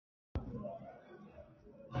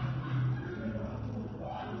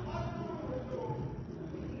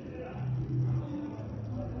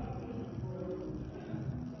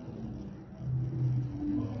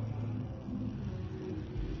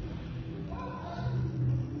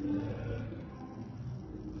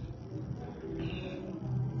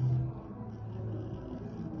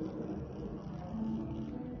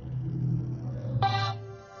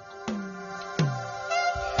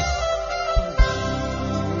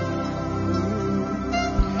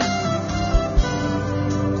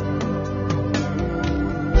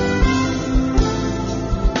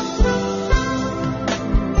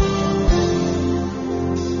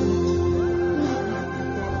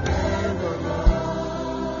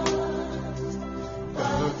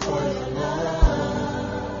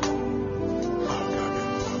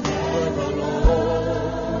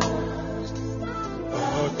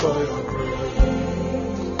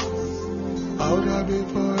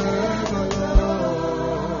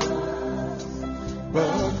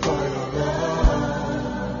but for your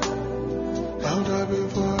love, I'd have been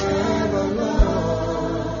forever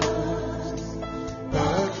lost.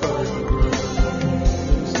 But for your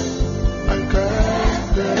grace, I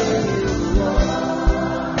can't pay you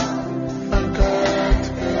love. I can't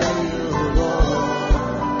pay you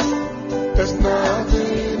love. There's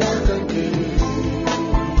nothing I can give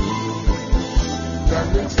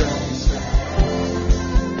that makes sense.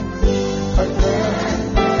 I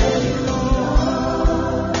can't pay you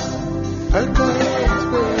love. I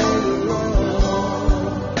can't pay you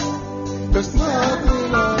love. There's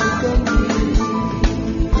nothing I can give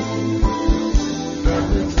that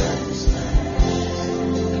makes sense.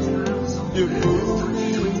 You moved me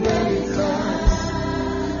many times.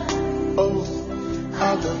 Oh,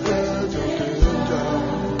 at the verge of danger.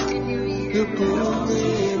 You pulled me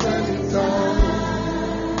many times.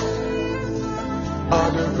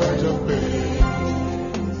 At the verge of pain.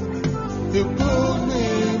 You pulled me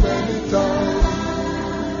many times.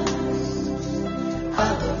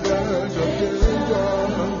 At the verge of danger.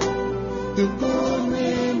 You pulled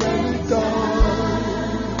me many times.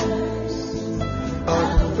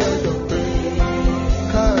 At the verge of pain.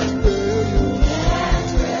 Can't pay you.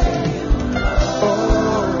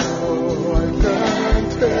 Oh, I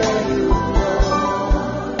can't pay you.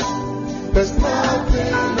 There's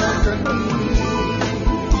nothing I can give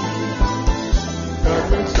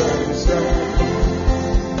that makes sense.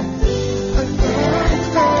 I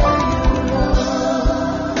can't pay you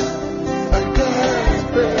love. I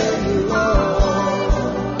can't pay you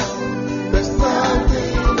love. There's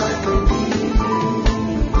nothing I can give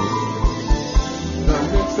that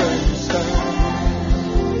makes sense.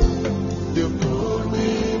 You pulled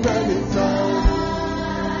me many times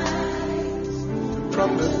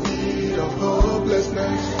from the feet of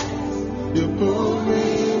hopelessness. You pulled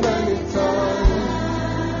me many times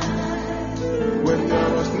when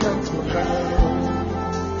there was none to help.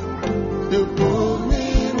 You pulled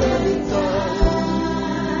me many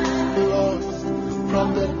times, Lord,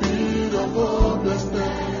 from the pit of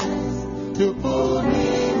hopelessness. You pulled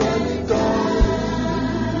me many times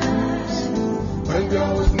when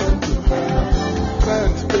there was none to help.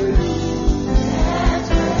 Can't pay you.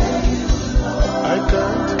 I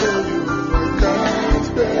can't pay you. I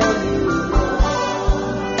can't pay you.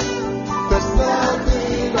 There's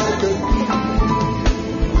nothing I can give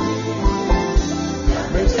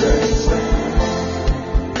that makes sense.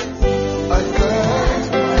 I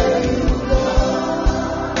can't pay you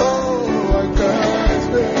love. Oh, I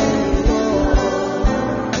can't pay you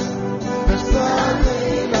love. There's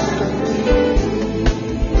nothing I can give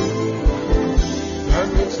that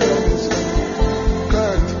makes sense.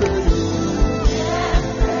 Can't pay you.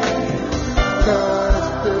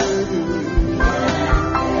 Can't pay you.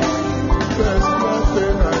 There's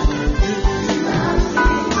nothing I can give.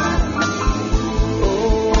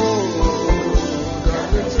 Oh,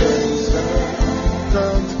 that makes sense.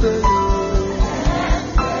 Can't pay you.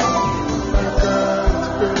 I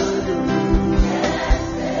can't pay you.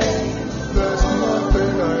 There's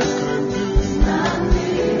nothing I can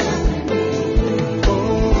give. Oh,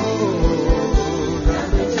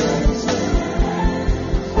 that makes sense.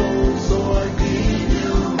 So I give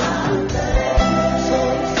you my praise. So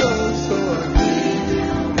I give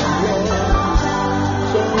you my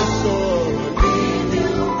love. So I give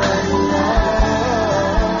you my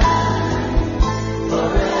life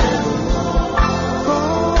forevermore.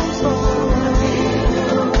 Oh, so I give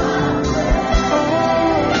you my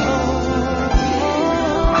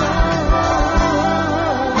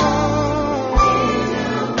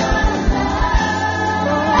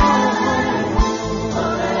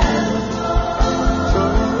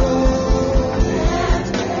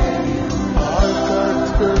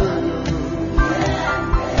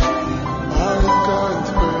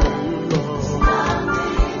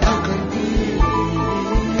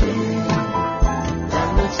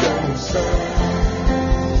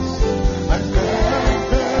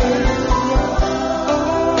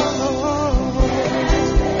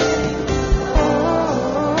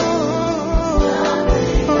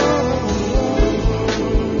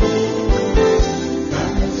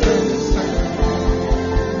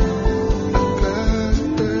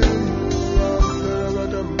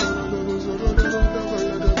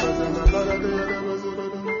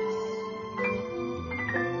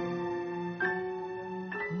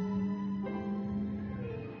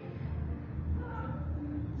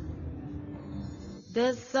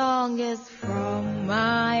This song is from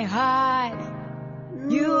my heart.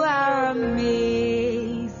 You are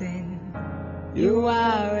amazing. You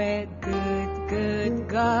are a good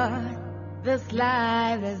God. This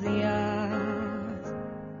life is yours.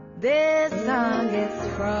 This song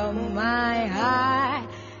is from my heart.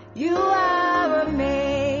 You are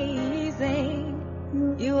amazing.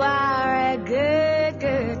 You are a good,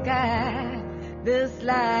 good God. This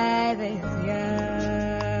life is yours.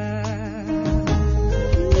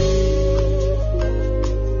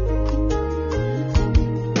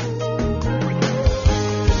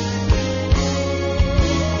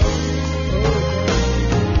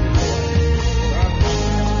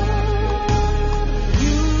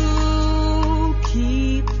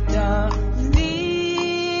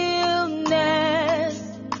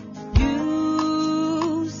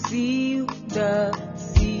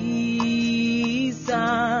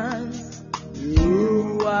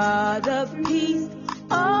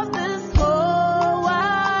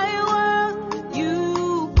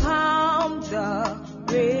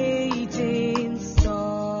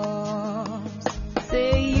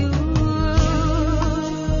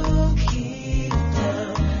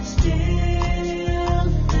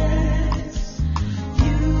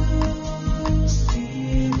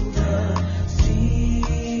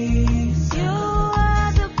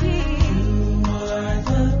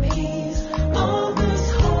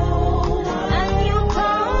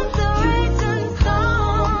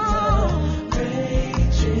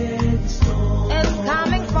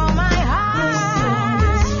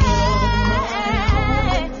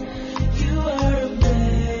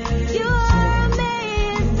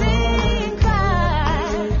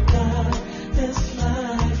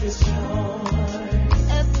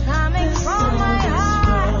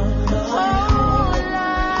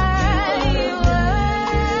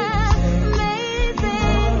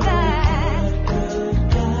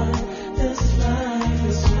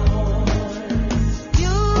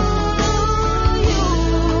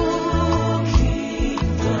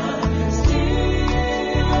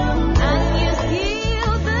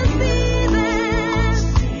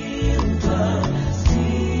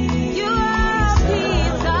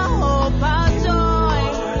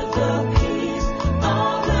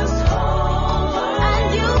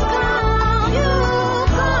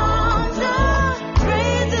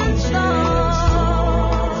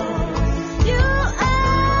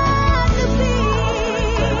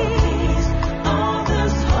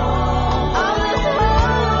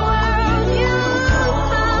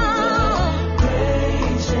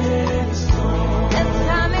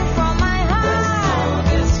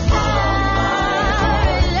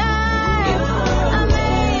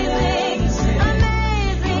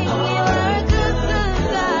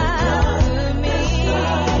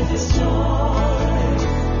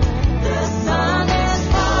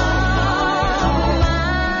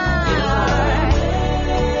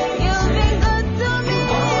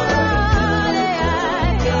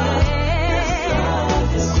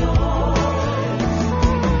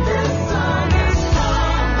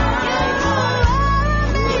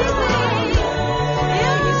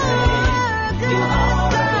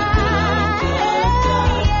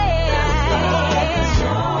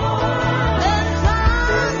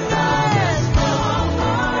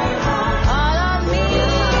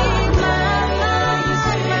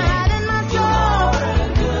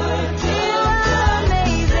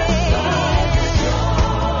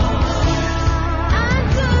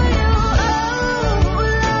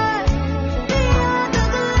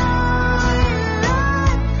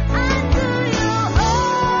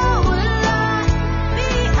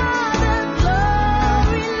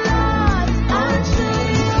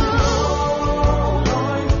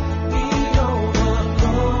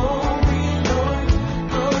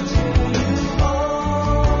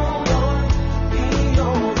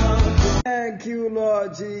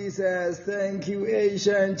 Thank you,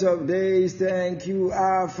 Ancient of Days. Thank you,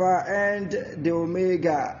 Alpha and the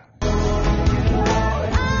Omega.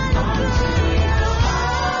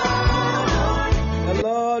 The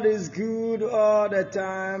Lord is good all the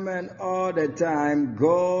time, and all the time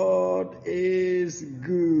God is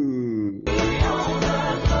good.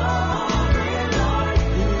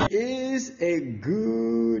 He is a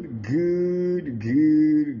good, good,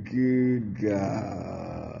 good, good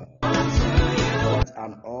God. What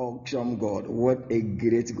an awesome God. What a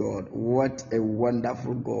great God. What a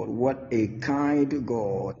wonderful God. What a kind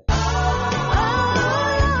God.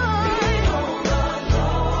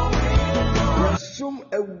 Yasum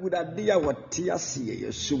ewudadia watiasie.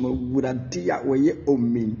 Yasum ewudadia weye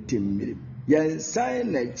omintimiri.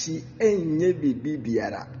 Yansan nachi enye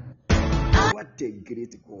bibiara. What a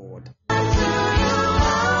great God.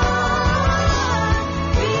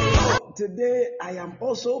 Today I am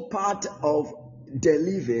also part of the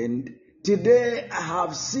living. Today I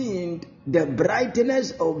have seen the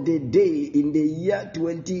brightness of the day in the year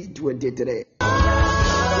 2023.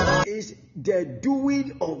 is the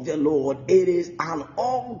doing of the Lord. It is an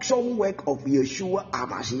awesome work of Yeshua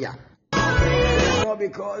HaMashiach. Not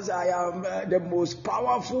because I am the most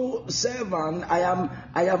powerful servant, I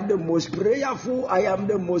am the most prayerful, I am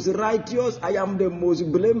the most righteous, I am the most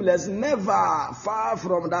blameless. Never, far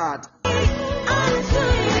from that.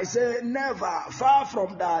 I say never, far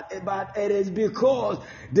from that. But it is because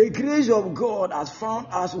the grace of God has found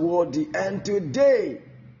us worthy, and today,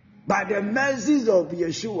 by the mercies of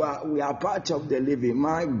Yeshua, we are part of the living.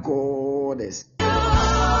 My God is.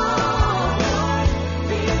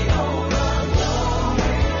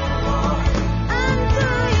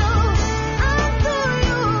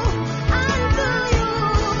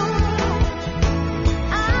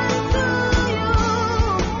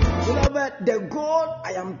 The God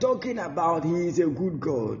I am talking about, He is a good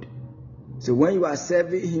God. So when you are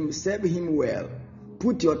serving Him, serve Him well.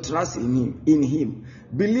 Put your trust in Him.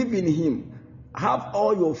 Believe in Him. Have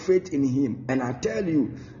all your faith in Him. And I tell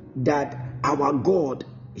you that our God,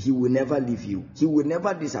 He will never leave you. He will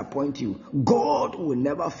never disappoint you. God will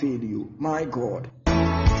never fail you. My God.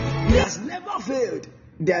 He has never failed.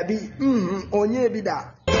 There be onye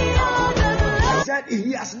bida. He said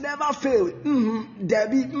He has never failed. There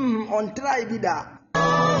be on try bida.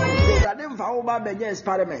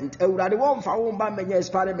 Experiment.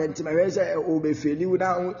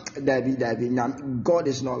 God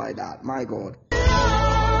is not like that. My God.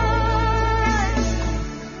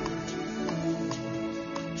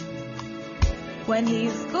 When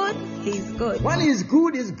He's good, He's good. When He's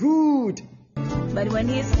good, He's good. But when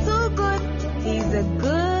He's so good, He's a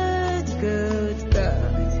good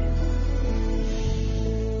God.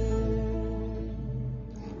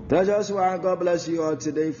 Precious one, God bless you all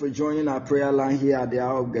today for joining our prayer line here at the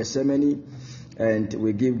hour of Gethsemane. And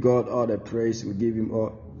we give God all the praise. We give Him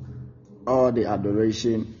all the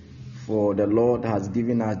adoration, for the Lord has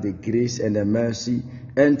given us the grace and the mercy.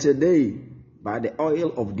 And today, by the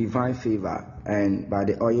oil of divine favor and by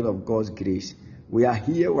the oil of God's grace, we are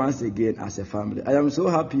here once again as a family. I am so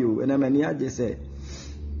happy. And I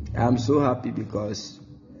am so happy because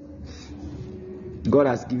God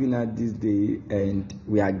has given us this day, and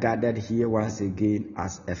we are gathered here once again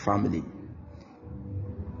as a family.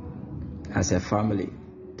 As a family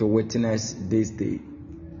to witness this day.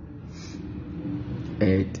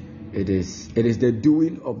 And it is the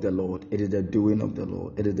doing of the Lord. It is the doing of the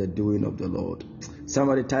Lord. It is the doing of the Lord.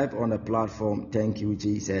 Somebody type on the platform, thank you,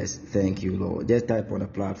 Jesus. Thank you, Lord. Just type on the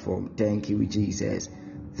platform, thank you, Jesus.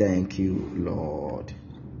 Thank you, Lord.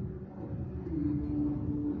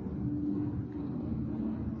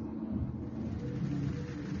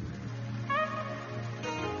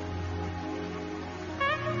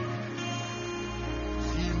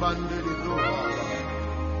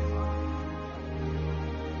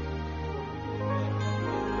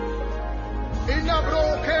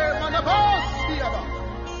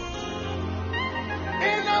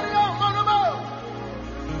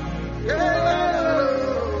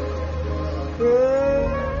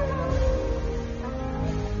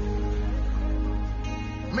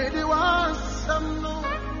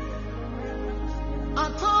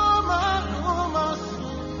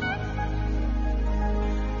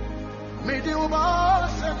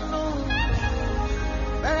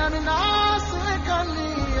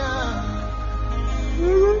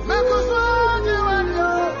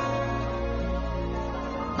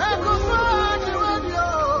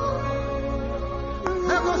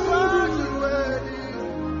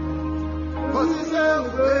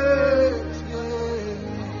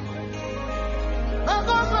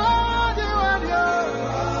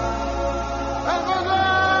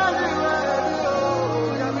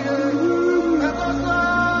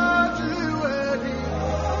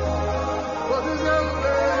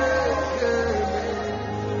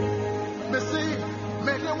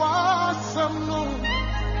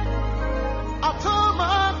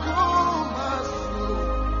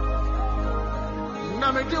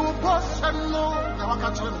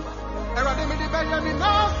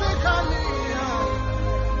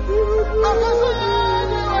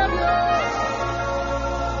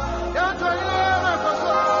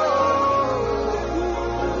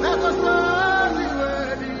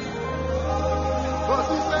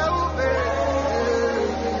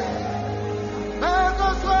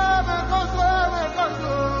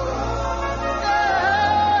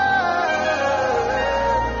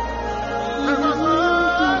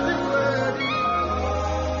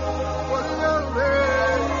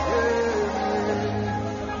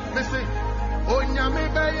 Listen, oh, nyame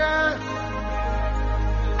beye.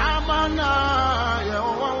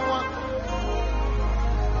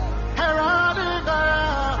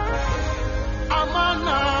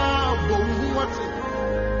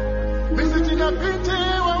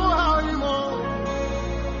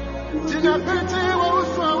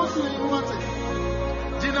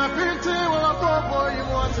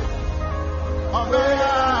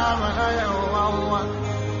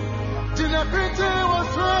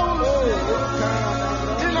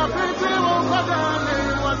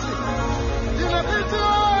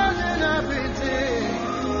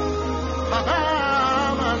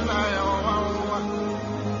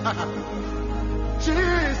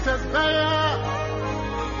 Jesus,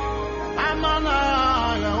 Amana,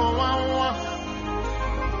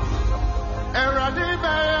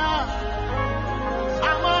 Eradibaya,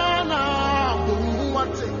 Amana,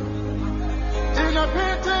 Bumuati,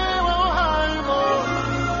 Dinapiti, Wahaimo,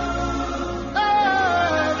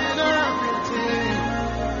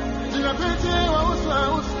 Dinapiti,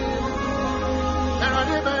 Wausi,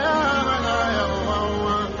 Eradibaya,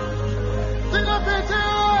 Dinapiti,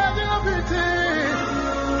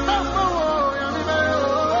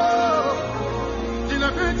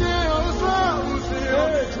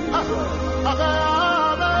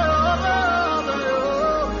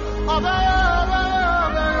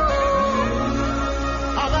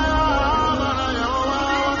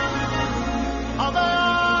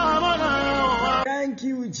 Thank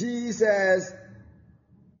you, Jesus.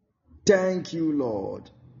 Thank you, Lord.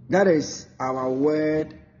 That is our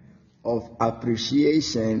word of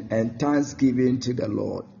appreciation and thanksgiving to the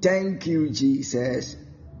Lord. Thank you, Jesus.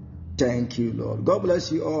 Thank you, Lord. God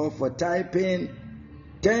bless you all for typing.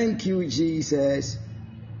 Thank you, Jesus.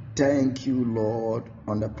 Thank you, Lord,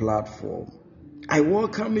 on the platform. I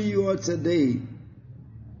welcome you all today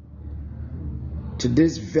to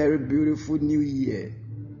this very beautiful new year.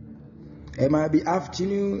 It might be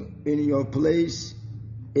afternoon in your place.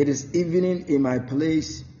 It is evening in my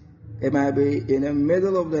place. It might be in the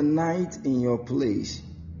middle of the night in your place.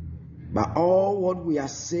 But all what we are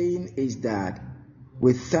saying is that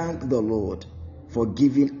we thank the Lord for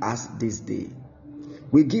giving us this day.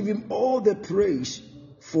 We give him all the praise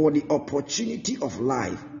for the opportunity of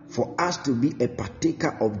life, for us to be a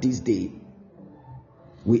partaker of this day.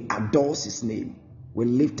 We adore his name. We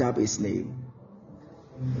lift up his name.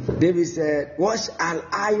 David said, what shall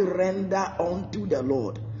I render unto the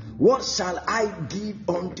Lord? What shall I give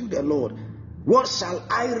unto the Lord? What shall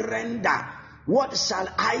I render? What shall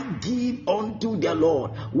I give unto the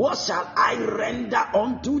Lord? What shall I render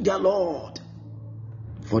unto the Lord?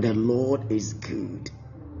 For the Lord is good.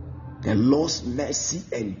 The Lord's mercy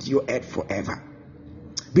endureth forever.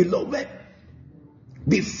 Beloved,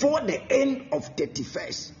 before the end of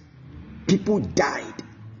 31st, people died.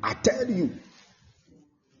 I tell you.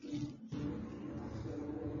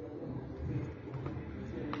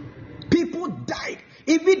 People died.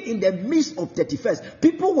 Even in the midst of 31st,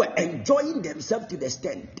 people were enjoying themselves to the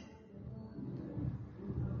extent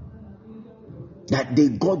that they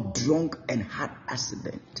got drunk and had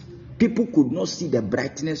accident. People could not see the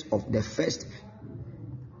brightness of the 1st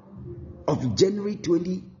of January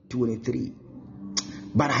 2023.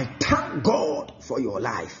 But I thank God for your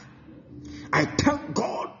life. I thank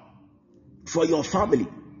God for your family.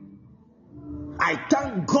 I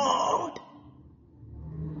thank God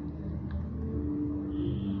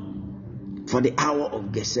for the hour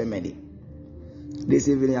of Gethsemane. This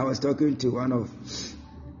evening I was talking to one of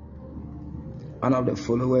the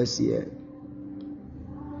followers here.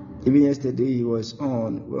 Even yesterday he was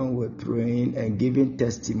on when we were praying and giving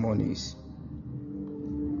testimonies.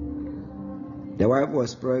 The wife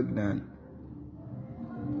was pregnant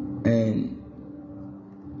and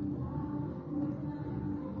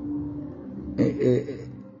in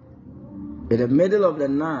the middle of the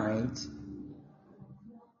night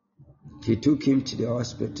he took him to the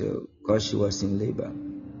hospital because she was in labor.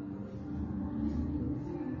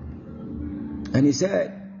 And he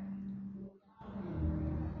said,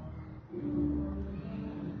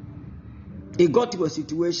 he got to a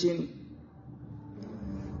situation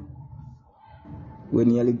where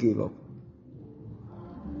he nearly gave up.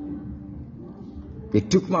 They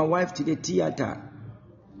took my wife to the theater.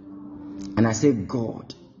 And I said,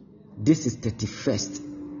 God, this is 31st.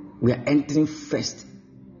 We are entering 1st.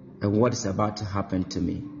 And what is about to happen to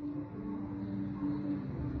me?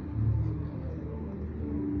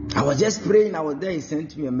 I was just praying. I was there. He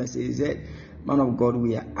sent me a message. He said, man of God,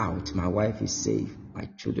 we are out. My wife is safe. My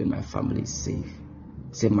children, my family is safe.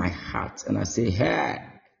 He said, my heart. And I say, hey,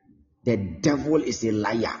 the devil is a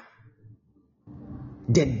liar.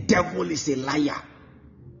 The devil is a liar.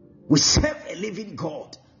 We serve a living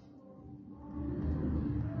God.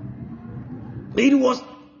 It was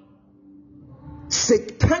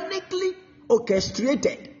satanically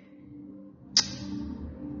orchestrated.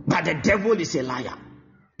 But the devil is a liar.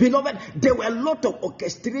 Beloved, there were a lot of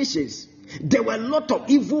orchestrations. There were a lot of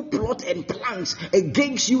evil plots and plans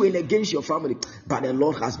against you and against your family. But the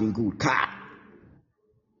Lord has been good.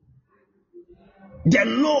 The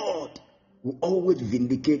Lord will always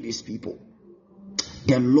vindicate his people.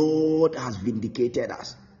 The Lord has vindicated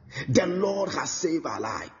us. The Lord has saved our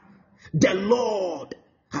life. The Lord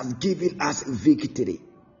has given us victory.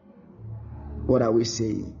 What are we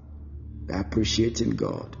saying? We are appreciating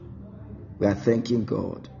God. We are thanking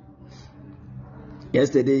God.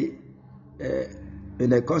 Yesterday, in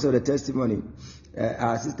the course of the testimony,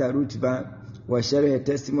 our sister Ruth Van was sharing her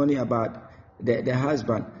testimony about the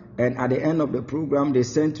husband. And at the end of the program, they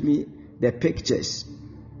sent me the pictures.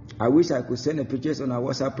 I wish I could send the pictures on our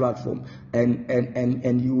WhatsApp platform.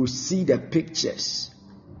 And you will see the pictures.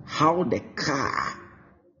 How the car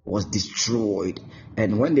was destroyed.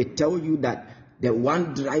 And when they tell you that the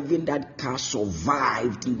one driving that car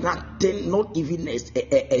survived, nothing, not even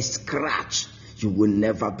a scratch, you will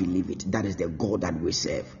never believe it. That is the God that we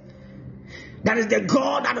serve. That is the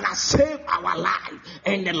God that has saved our life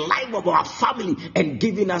and the life of our family and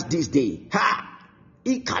given us this day.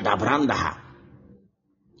 Ikadabranda.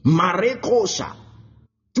 Marekosha.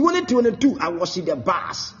 2022, I was in the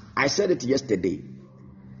bus. I said it yesterday.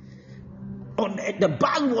 On the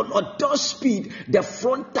bus was on top speed. The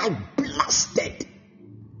front tire blasted.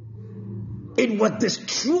 It was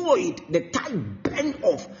destroyed. The tire bent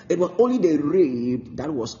off. It was only the rain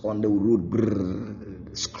that was on the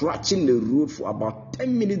road, scratching the road for about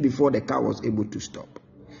 10 minutes before the car was able to stop.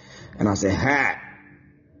 And I said, hey,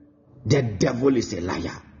 the devil is a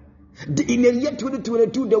liar. In the year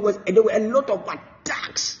 2022, there were a lot of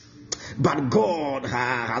attacks. But God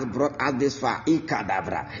has brought us this far.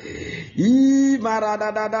 Ikadabra.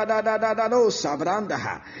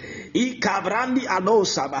 Ikabrandi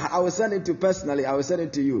anosabaha. I will send it to personally. I will send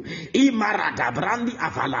it to you. Imaradabrandi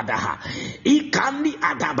avaladaha. Ikandi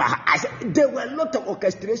adabaha. I said there were a lot of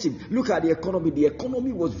orchestration. Look at the economy. The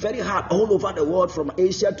economy was very hard all over the world, from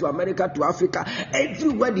Asia to America to Africa.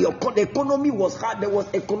 Everywhere the economy was hard. There was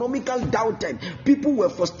economical downtime. People were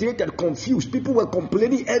frustrated, confused. People were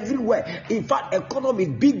complaining everywhere. In fact, economy,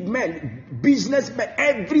 big men, businessmen,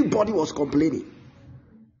 everybody was complaining.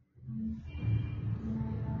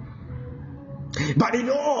 But in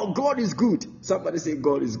all, God is good. Somebody say,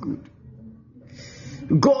 God is good.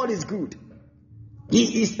 God is good.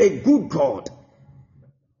 He is a good God.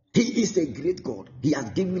 He is a great God. He has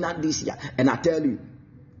given us this year. And I tell you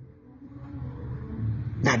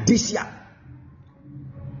that this year,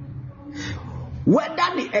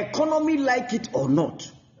 whether the economy like it or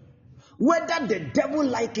not, whether the devil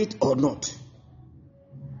like it or not,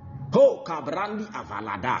 ho kabrandi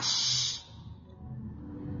avaladash.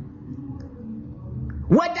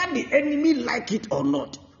 Whether the enemy like it or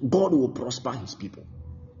not, God will prosper his people.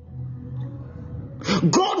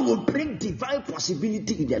 God will bring divine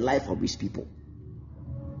possibility in the life of his people.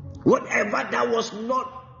 Whatever that was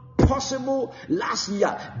not possible last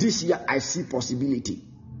year, this year I see possibility.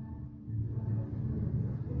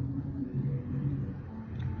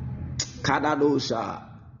 Kadadosha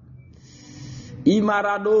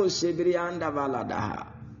Imarado Sebrianda Valadaha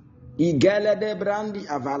Igele de Brandi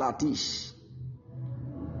Avalatish.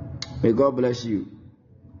 May God bless you.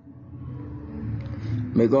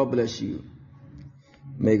 May God bless you.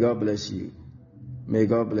 May God bless you. May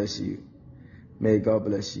God bless you. May God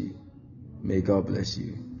bless you. May God bless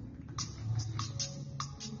you.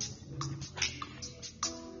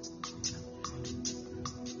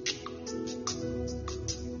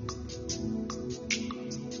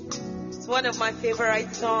 It's one of my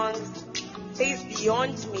favorite songs. It says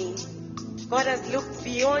beyond me. God has looked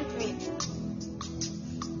beyond me.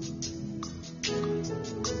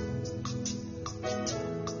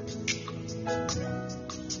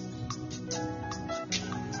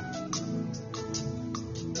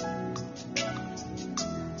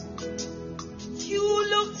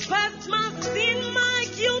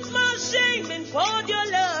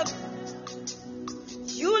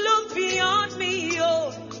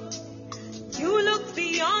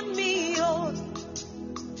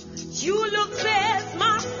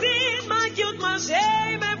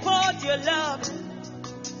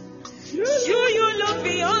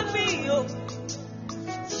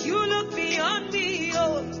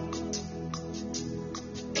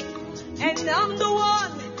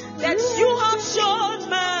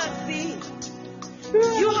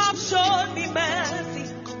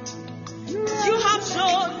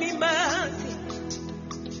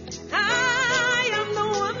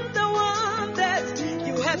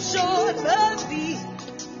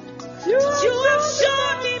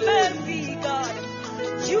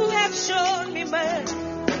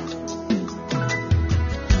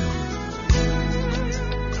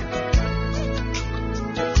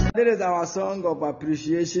 That is our song of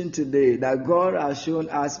appreciation today, that God has shown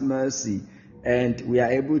us mercy. and we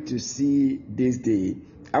are able to see this day.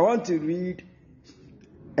 I want to read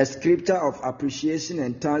a scripture of appreciation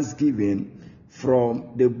and thanksgiving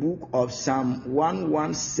from the book of Psalm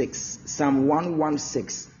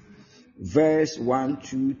 116, verse 1,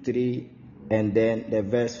 2, 3, and then the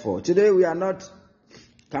verse 4. Today we are not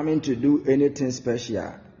coming to do anything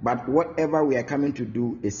special, but whatever we are coming to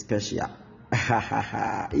do is special.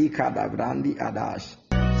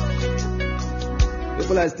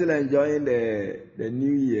 People are still enjoying the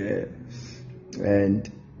new year, and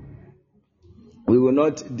we will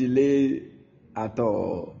not delay at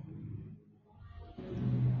all.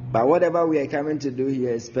 But whatever we are coming to do here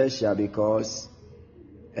is special because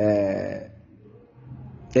it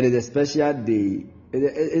is a special day.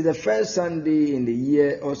 It's the first Sunday in the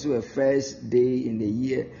year, also a first day in the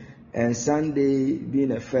year. And Sunday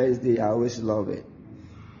being a first day, I always love it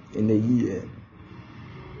in the year.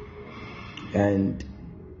 And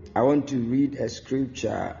I want to read a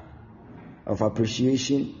scripture of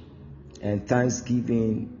appreciation and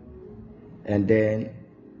thanksgiving, and then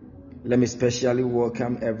let me specially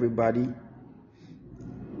welcome everybody,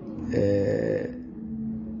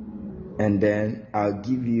 and then I'll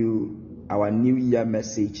give you our New Year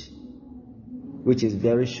message, which is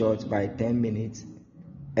very short, by 10 minutes,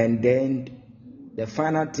 and then the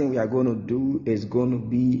final thing we are going to do is going to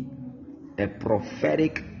be a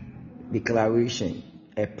prophetic declaration,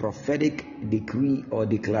 a prophetic decree or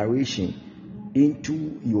declaration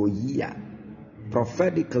into your year.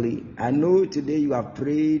 Prophetically, I know today you have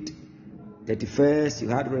prayed 31st, you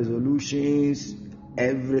had resolutions,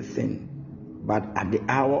 everything, but at the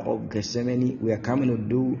hour of Gethsemane, we are coming to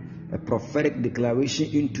do a prophetic declaration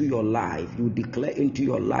into your life. You declare into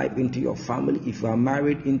your life, into your family, if you are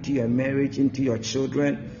married, into your marriage, into your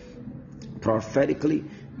children. Prophetically,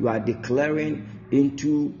 you are declaring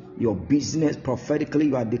into your business. Prophetically,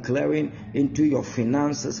 you are declaring into your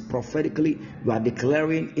finances. Prophetically, you are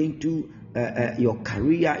declaring into your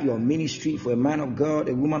career, your ministry. For a man of God,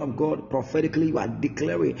 a woman of God, prophetically, you are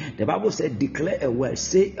declaring. The Bible said, declare a word,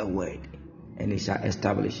 say a word, and it shall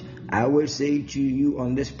establish. I will say to you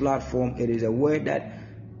on this platform, it is a word that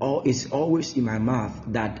is always in my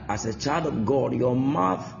mouth, that as a child of God, your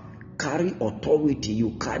mouth carry authority,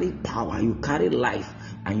 you carry power, you carry life,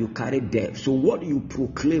 and you carry death. So what you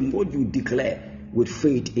proclaim, what you declare with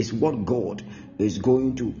faith is what God is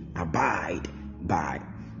going to abide by.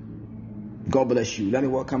 God bless you. Let me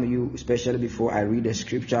welcome you, especially before I read the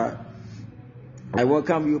scripture. I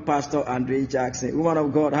welcome you, Pastor Andre Jackson. Woman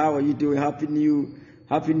of God, how are you doing? Happy New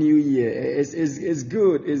Year. It's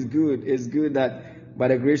good that by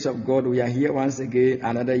the grace of God we are here once again,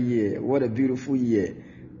 another year. What a beautiful year.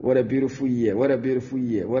 What a beautiful year. What a beautiful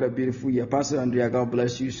year. What a beautiful year. Pastor Andrea, God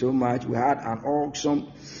bless you so much. We had an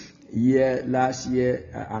awesome year last year,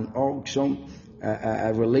 an awesome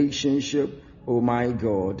relationship. Oh my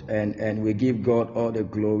God. And we give God all the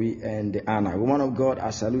glory and the honor. Woman of God, I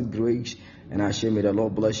salute grace and I say may the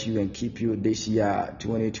Lord bless you and keep you this year,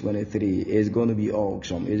 2023. It's going to be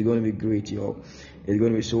awesome. It's going to be great, yo. It's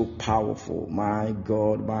going to be so powerful. My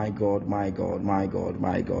God, my God, my God, my God,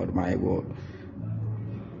 my God, my God.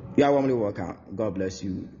 You are warmly welcome. God bless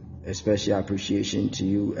you. A special appreciation to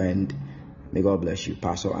you, and may God bless you,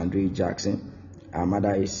 Pastor Andre Jackson. Our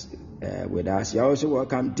mother is with us. You are also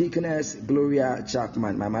welcome, Deaconess Gloria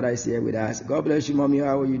Chapman. My mother is here with us. God bless you, Mommy.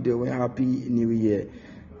 How are you doing? Happy New Year.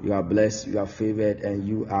 You are blessed, you are favored, and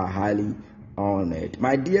you are highly honored.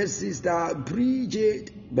 My dear sister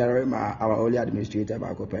Bridget Berema, our holy administrator,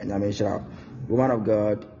 woman of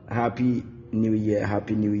God, happy New Year,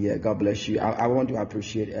 happy New Year. God bless you. I want to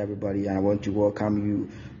appreciate everybody, and I want to welcome you,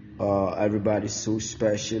 everybody, so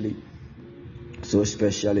specially.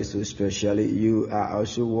 You are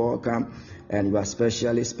also welcome, and you are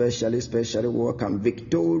specially welcome.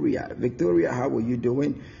 Victoria, how are you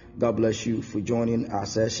doing? God bless you for joining our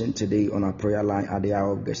session today on our prayer line at the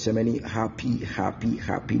hour of Gethsemane. Happy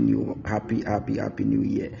New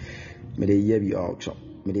Year. May the year be awesome.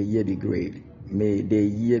 May the year be great. May the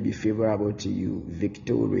year be favorable to you,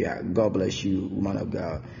 Victoria. God bless you, woman of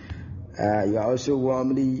God. You are also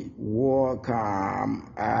warmly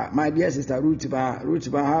welcome. My dear sister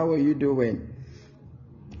Ruthba, how are you doing?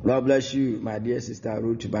 God bless you, my dear sister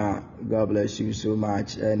Ruthba. God bless you so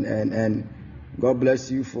much, and God bless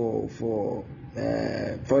you for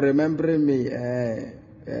remembering me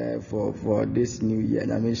for this new year.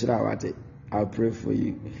 I'll pray for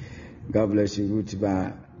you. God bless you,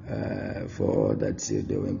 Ruthba, for all that you're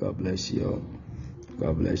doing. God bless you.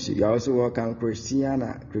 God bless you. You're also welcome,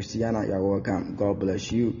 Christiana, you're welcome. God bless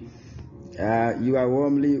you. You are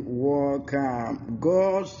warmly welcome.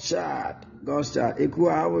 God's child. Eku,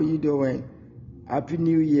 how are you doing? Happy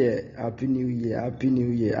New Year, Happy New Year, Happy New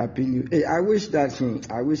Year, Happy New. Hey, I wish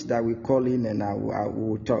that we call in and I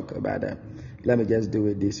will talk about that. Let me just do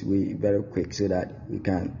it this way, very quick, so that we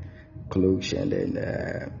can close and then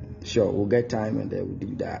sure we'll get time and then we'll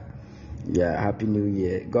do that. Yeah, Happy New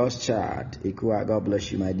Year, God's child, Ikua. God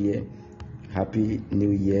bless you, my dear. Happy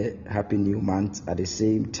New Year, Happy New Month at the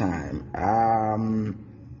same time.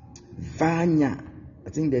 Vanya, I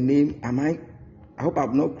think the name. I hope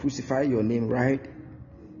I've not crucified your name, right?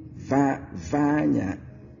 Vanya,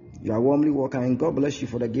 you are warmly welcome, and God bless you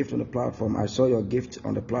for the gift on the platform. I saw your gift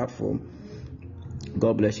on the platform.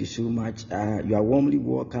 God bless you so much. You are warmly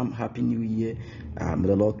welcome. Happy New Year. May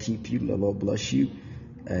the Lord keep you. May the Lord bless you,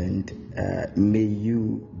 and may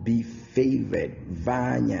you be favored.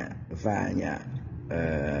 Vanya.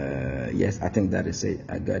 Yes, I think that is it.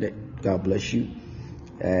 I got it. God bless you,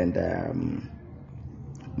 and.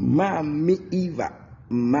 Mami Eva,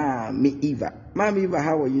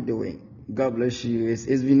 how are you doing? God bless you. It's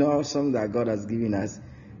been awesome that God has given us.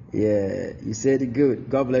 Yeah, you said it good.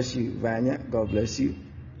 God bless you, Vanya. God bless you.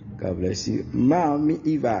 God bless you, Mami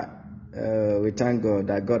Eva. We thank God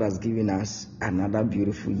that God has given us another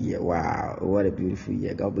beautiful year. Wow, what a beautiful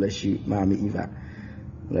year. God bless you, Mami Eva.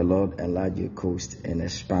 The Lord enlarge your coast and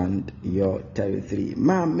expand your territory.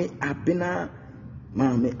 Mami Abina,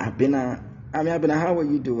 how are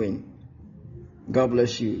you doing? God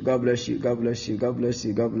bless you. God bless you. God bless you. God bless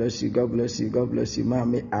you. God bless you. God bless you. God bless you.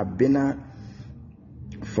 Mami Abina,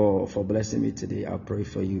 for blessing me today. I'll pray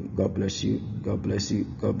for you. God bless you. God bless you.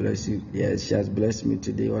 God bless you. Yes, she has blessed me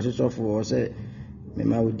today. Also for us,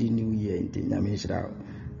 Mama Udi New Year in Nyamishrao.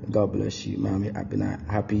 God bless you, Mami Abina.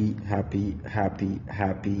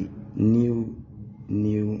 Happy new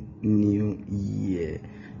year.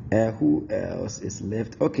 Who else is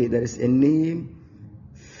left? Okay, there is a name,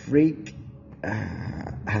 Freak.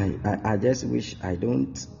 I just wish I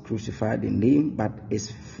don't crucify the name, but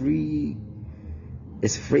it's free.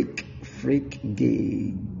 It's Freak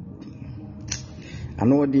Gay. I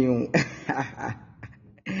know the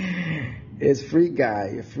it's Freak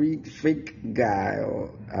Guy, Freak Guy,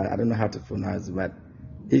 or I don't know how to pronounce it, but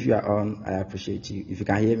if you are on, I appreciate you. If you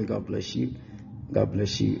can hear me, God bless you. God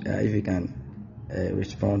bless you. If you can.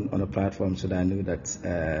 Respond on the platform so that I know that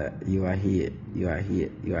you are here.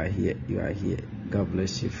 God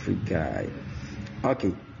bless you, free guy.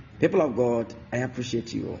 Okay, people of God, I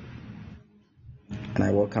appreciate you all, and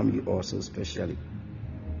I welcome you also especially.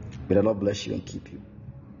 May the Lord bless you and keep you,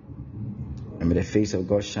 and may the face of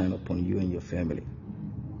God shine upon you and your family.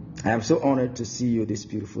 I am so honored to see you this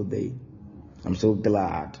beautiful day. I'm so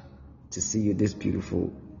glad to see you this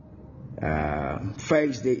beautiful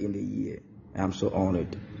first day in the year. I'm so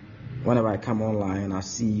honored. Whenever I come online, I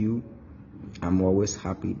see you, I'm always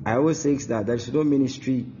happy. I always say that there is no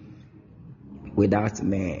ministry without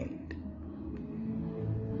man.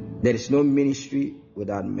 There is no ministry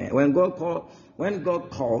without man. When God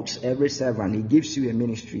calls every servant, He gives you a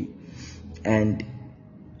ministry, and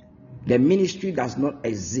the ministry does not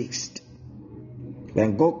exist.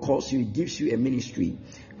 When God calls you, He gives you a ministry,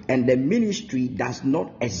 and the ministry does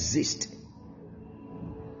not exist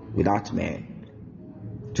without man.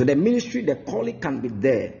 To the ministry, the calling can be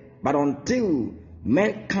there, but until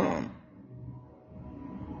men come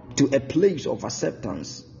to a place of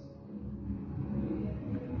acceptance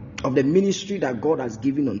of the ministry that God has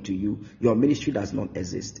given unto you, your ministry does not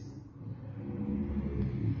exist.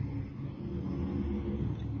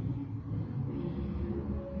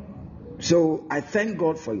 So I thank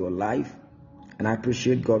God for your life, and I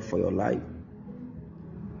appreciate God for your life,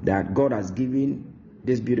 that God has given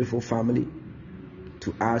this beautiful family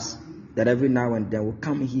to us, that every now and then will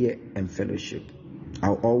come here and fellowship.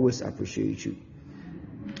 I'll always appreciate you.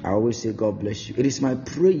 I always say God bless you. It is my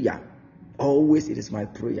prayer, always it is my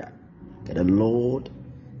prayer, that the Lord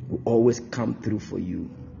will always come through for you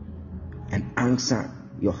and answer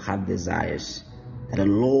your heart desires. That the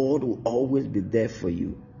Lord will always be there for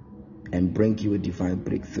you and bring you a divine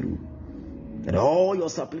breakthrough. That all your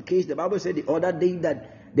supplications, the Bible said the other day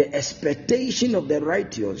that the expectation of the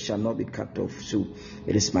righteous shall not be cut off. So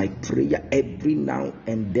it is my prayer every now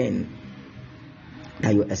and then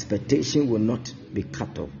that your expectation will not be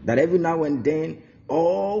cut off. That every now and then,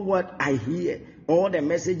 all what I hear, all the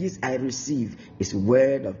messages I receive is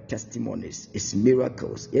word of testimonies, it's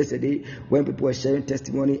miracles. Yesterday, when people were sharing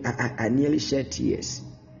testimony, I nearly shed tears.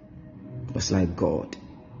 It was like, God,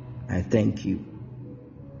 I thank you.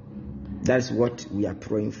 That's what we are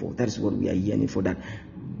praying for. That is what we are yearning for. That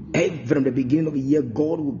from the beginning of the year,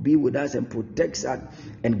 God will be with us and protect us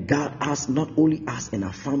and guard us, not only us and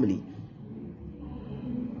our family.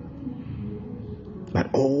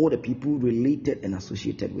 but all the people related and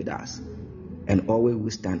associated with us. And always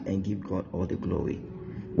we stand and give God all the glory.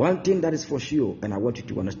 One thing that is for sure, and I want you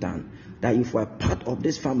to understand, that if you are part of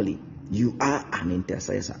this family, you are an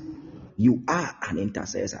intercessor. You are an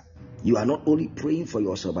intercessor. You are not only praying for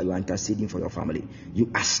yourself, but you are interceding for your family.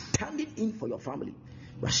 You are standing in for your family.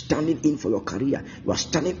 You are standing in for your career. You are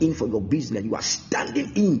standing in for your business. You are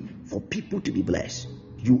standing in for people to be blessed.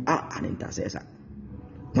 You are an intercessor.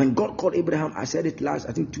 When God called Abraham, I said it last,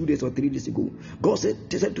 I think 2 days or 3 days ago. God said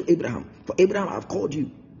to Abraham, for Abraham, I've called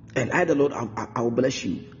you. And I, the Lord, I will bless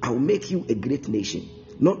you. I will make you a great nation.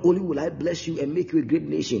 Not only will I bless you and make you a great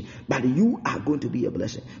nation, but you are going to be a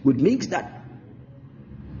blessing. Which means that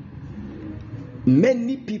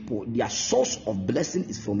many people, their source of blessing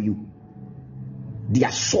is from you.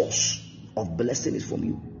 Their source of blessing is from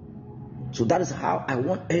you. So that is how I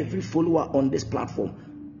want every follower on this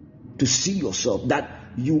platform to see yourself, that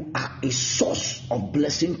you are a source of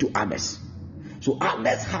blessing to others. So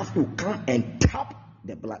others have to come and tap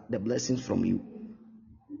the blessings from you.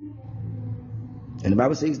 And the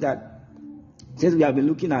Bible says that since we have been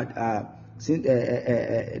looking at since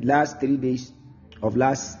last 3 days of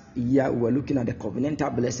last year, we were looking at the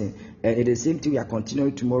covenantal blessing, and it is the same thing we are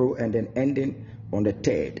continuing tomorrow and then ending on the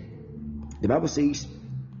 3rd. The Bible says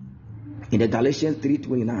in the Galatians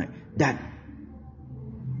 3:29 that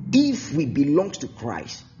if we belong to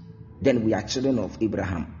Christ, then we are children of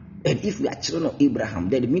Abraham. And if we are children of Abraham,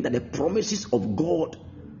 then it means that the promises of God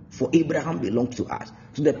for Abraham belong to us.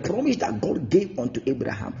 So the promise that God gave unto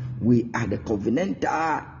Abraham, we are the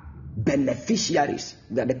covenantal beneficiaries.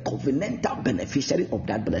 We are the covenantal beneficiaries of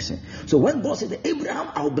that blessing. So when God says, Abraham,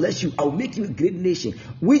 I will bless you, I will make you a great nation,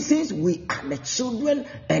 since we are the children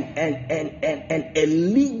and a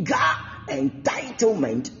legal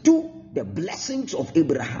entitlement to the blessings of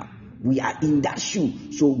Abraham, we are in that shoe.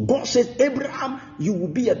 So God says, Abraham, you will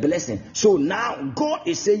be a blessing. So now God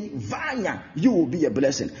is saying, Vanya, you will be a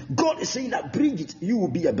blessing. God is saying that Bridget, you will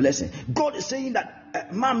be a blessing. God is saying that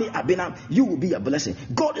Mami Abinam, you will be a blessing.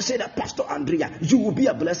 God is saying that Pastor Andrea, you will be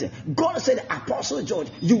a blessing. God is saying that Apostle George,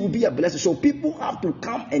 you will be a blessing. So people have to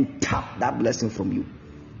come and tap that blessing from you.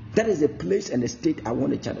 That is a place and a state I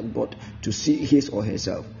want a child of God to see his or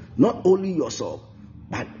herself. Not only yourself,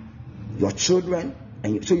 but your children.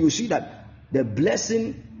 And so you see that the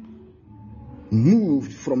blessing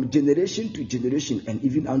moved from generation to generation and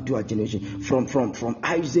even unto our generation, from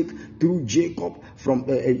Isaac through Jacob, from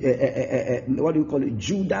Judah,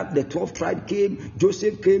 the 12th tribe came,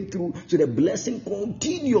 Joseph came through. So the blessing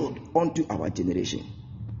continued unto our generation.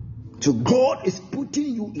 So God is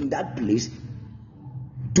putting you in that place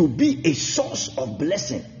to be a source of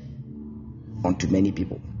blessing unto many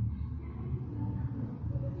people.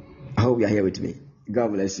 I hope you are here with me.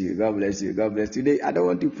 God bless you. God bless you. God bless you. Today, I don't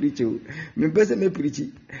want to preach. I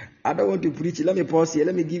don't want to preach. Let me pause here.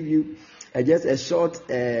 Let me give you just a short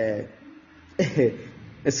a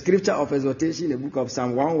scripture of exhortation in the book of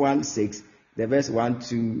Psalm 116, the verse 1,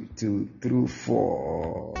 2 through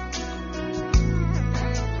 4.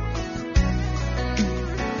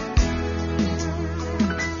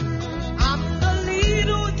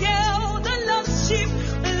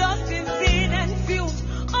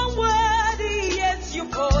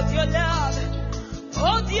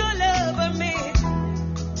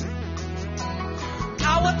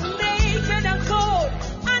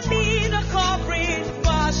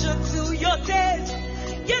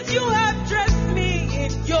 You have dressed me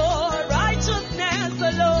in your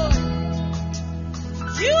righteousness, Lord.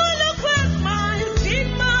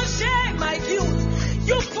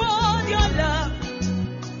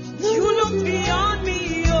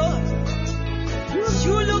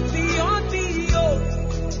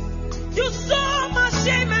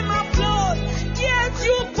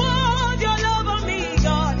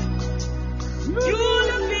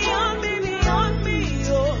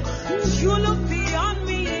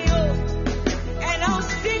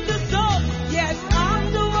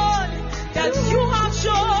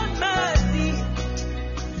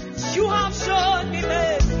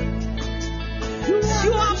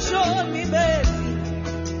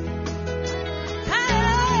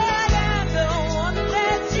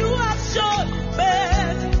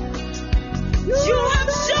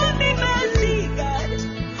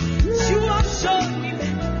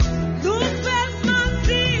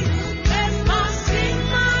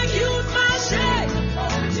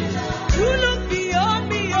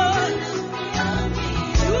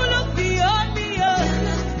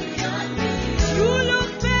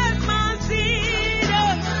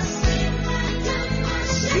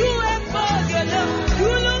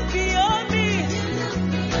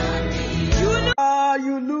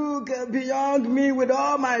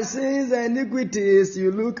 sins and iniquities,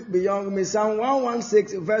 you look beyond me. Psalm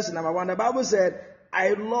 116, verse number 1. The Bible said, I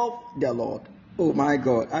love the Lord. Oh my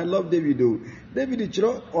God, I love David. David,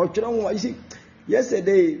 you see,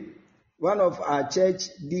 yesterday, one of our church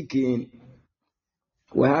deacon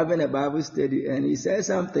were having a Bible study, and he said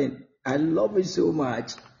something. I love it so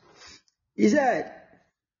much. He said,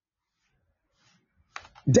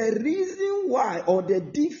 the reason why, or the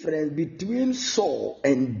difference between Saul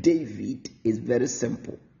and David is very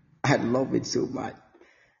simple. I love it so much.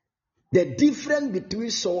 The difference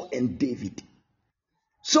between Saul and David.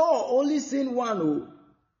 Saul only sinned one who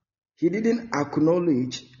he didn't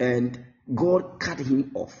acknowledge, and God cut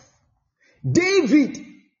him off. David,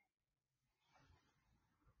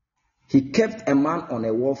 he kept a man on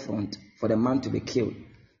a war front for the man to be killed,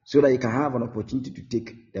 so that he can have an opportunity to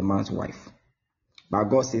take the man's wife. But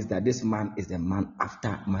God says that this man is a man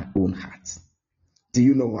after my own heart. Do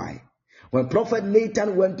you know why? When Prophet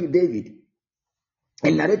Nathan went to David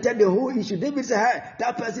and narrated the whole issue, David said, hey,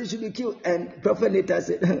 that person should be killed. And Prophet Nathan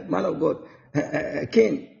said, man of God,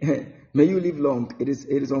 King, may you live long. It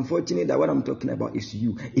is unfortunate that what I'm talking about is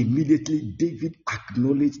you. Immediately, David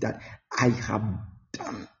acknowledged that I have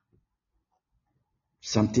done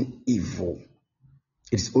something evil.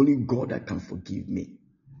 It is only God that can forgive me.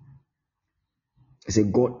 I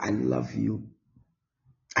said, God, I love you.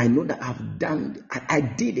 I know that I've done, I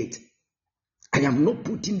did it. I am not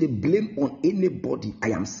putting the blame on anybody.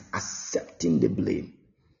 I am accepting the blame.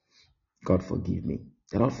 God forgive me.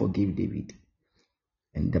 The Lord forgive David.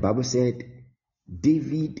 And the Bible said,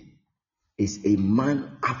 David is a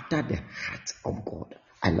man after the heart of God.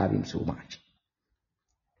 I love him so much.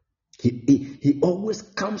 He always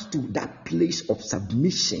comes to that place of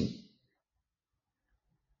submission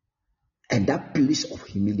and that place of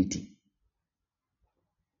humility.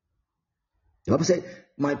 The Bible said,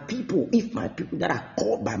 my people, if my people that are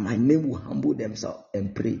called by my name will humble themselves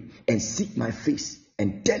and pray and seek my face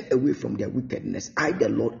and turn away from their wickedness, I, the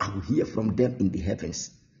Lord, I will hear from them in the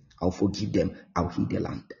heavens. I'll forgive them. I'll heal the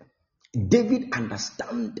land. David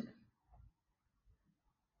understood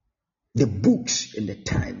the books and the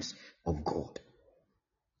times of God.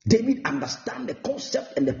 David understood the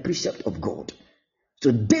concept and the precept of God.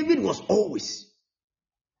 So David was always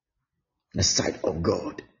on the side of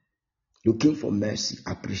God, looking for mercy,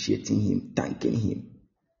 appreciating him, thanking him,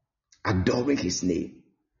 adoring his name.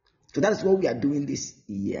 So that's what we are doing this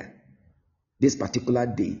year, this particular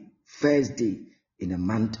day, first day in the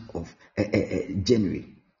month of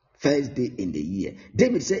January, first day in the year.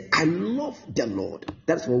 David said, I love the Lord.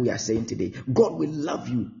 That's what we are saying today. God will love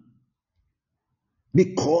you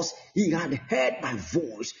because he had heard my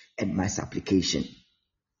voice and my supplication.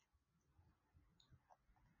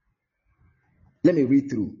 Let me read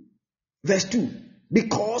through. Verse 2,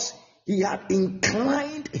 because he had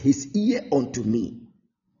inclined his ear unto me,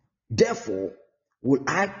 therefore will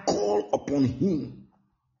I call upon him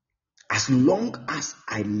as long as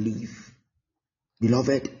I live.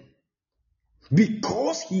 Beloved,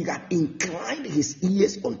 because he had inclined his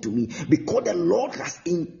ears unto me, because the Lord has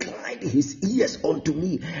inclined his ears unto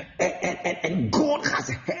me, and God has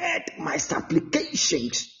heard my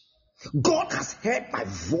supplications, God has heard my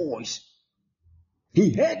voice.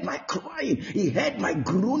 He heard my crying. He heard my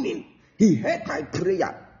groaning. He heard my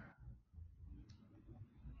prayer.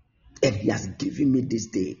 And he has given me this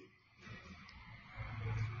day.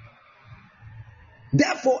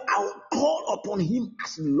 Therefore, I will call upon him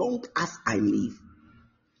as long as I live.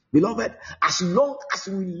 Beloved, as long as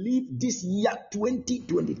we live this year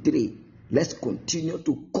 2023, let's continue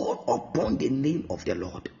to call upon the name of the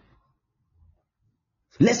Lord.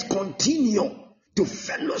 Let's continue to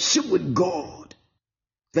fellowship with God.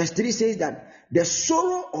 Verse 3 says that the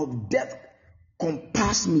sorrow of death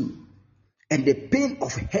compassed me, and the pain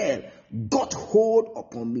of hell got hold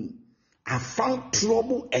upon me. I found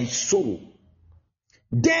trouble and sorrow.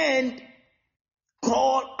 Then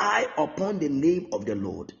called I upon the name of the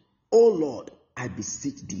Lord. O Lord, I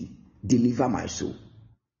beseech thee, deliver my soul.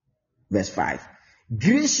 Verse 5.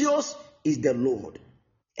 Gracious is the Lord,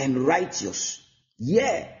 and righteous.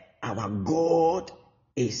 Yea, our God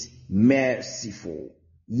is merciful.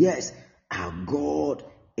 Yes, our God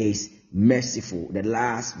is merciful. The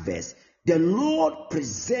last verse. The Lord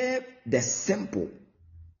preserved the simple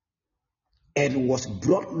and was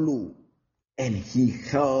brought low, and he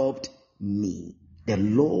helped me. The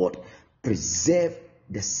Lord preserved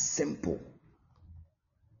the simple.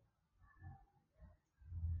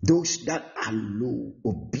 Those that are low,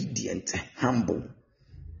 obedient, humble.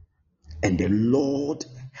 And the Lord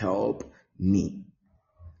helped me.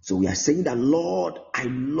 So we are saying that, Lord, I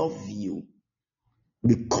love you.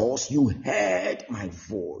 because you heard my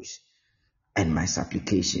voice and my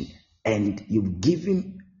supplication, and you've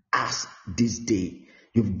given us this day,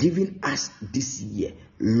 you've given us this year.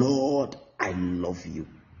 Lord, I love you.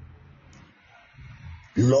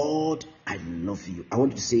 Lord, I love you. I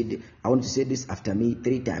want to say this after me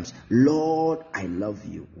 3 times. Lord, I love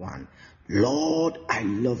you. 1. Lord, I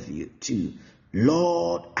love you. 2.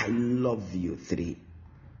 Lord, I love you. 3.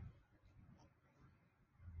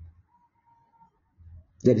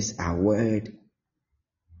 That is our word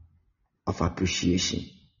of appreciation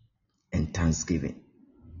and thanksgiving.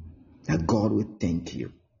 That God will thank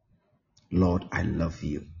you. Lord, I love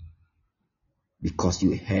you because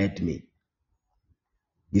you heard me.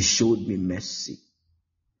 You showed me mercy.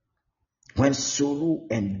 When sorrow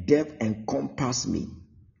and death encompassed me,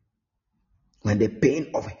 when the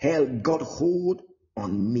pain of hell got hold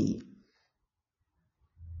on me,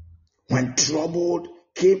 when trouble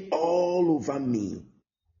came all over me,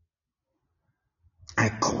 I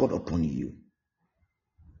called upon you.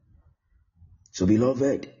 So,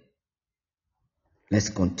 beloved, let's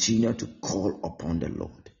continue to call upon the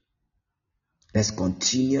Lord. Let's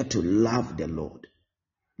continue to love the Lord.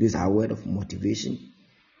 This is our word of motivation.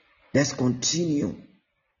 Let's continue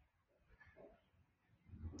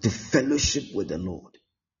to fellowship with the Lord.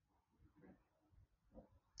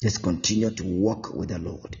 Let's continue to walk with the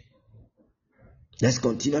Lord. Let's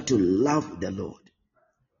continue to love the Lord.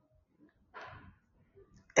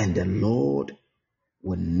 And the Lord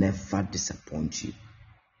will never disappoint you.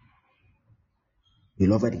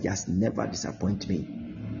 Beloved, He has never disappointed me.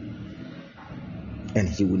 And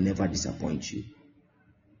He will never disappoint you.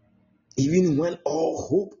 Even when all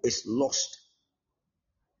hope is lost,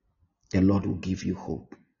 the Lord will give you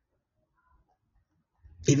hope.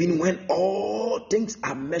 Even when all things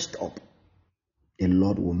are messed up, the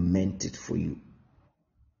Lord will mend it for you.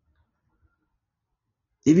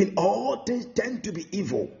 Even all things tend to be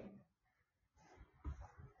evil,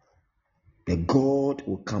 the God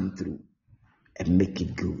will come through and make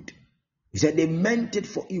it good. He said they meant it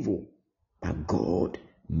for evil, but God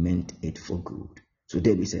meant it for good. So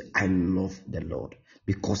David said, I love the Lord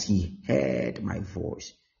because He heard my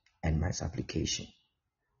voice and my supplication.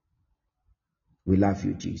 We love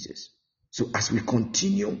you, Jesus. So as we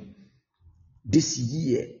continue this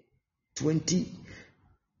year,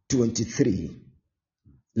 2023,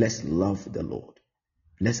 let's love the Lord.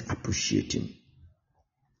 Let's appreciate Him.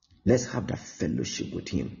 Let's have that fellowship with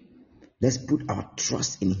Him. Let's put our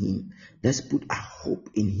trust in Him. Let's put our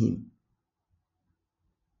hope in Him.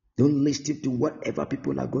 Don't listen to whatever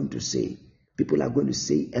people are going to say. People are going to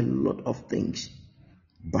say a lot of things.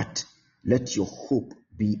 But let your hope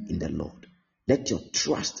be in the Lord. Let your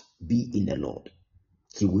trust be in the Lord.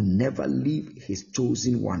 He will never leave His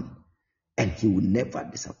chosen one. And He will never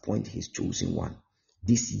disappoint His chosen one.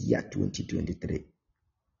 This year 2023.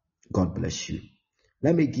 God bless you.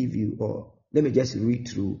 Let me just read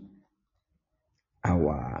through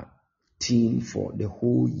our theme for the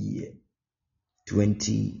whole year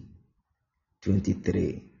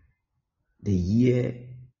 2023. The year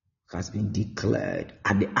has been declared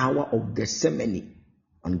at the hour of Gethsemane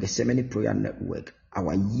on Gethsemane Prayer Network,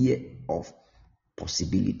 our year of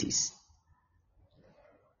possibilities.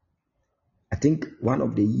 I think one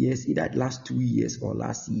of the years, either last 2 years or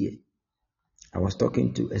last year, I was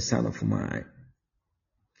talking to a son of mine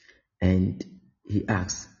and he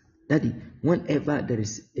asked, Daddy, whenever there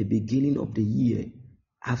is a beginning of the year,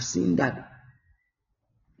 I've seen that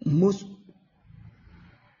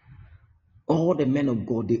all the men of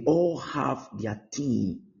God, they all have their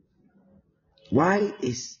theme. Why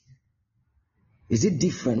is it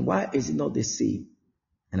different? Why is it not the same?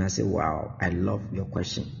 And I said, wow, I love your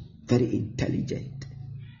question. Very intelligent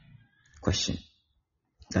question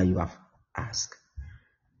that you have asked.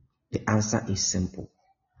 The answer is simple.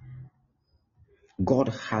 God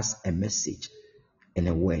has a message and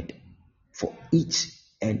a word for each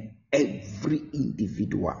and every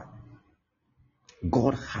individual.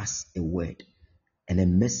 God has a word and a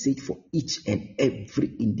message for each and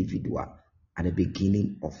every individual at the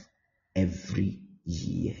beginning of every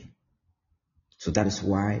year. So that is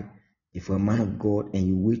why if you're a man of God and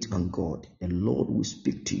you wait on God, the Lord will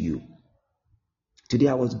speak to you. Today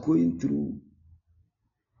I was going through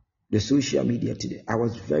the social media today. I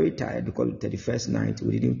was very tired because the 31st night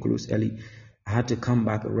we didn't close early. I had to come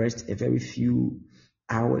back, rest a very few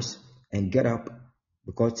hours and get up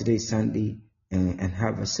because today is Sunday and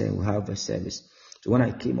have a service. So when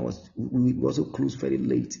I came, we also closed very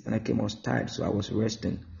late. When I came, I was tired, so I was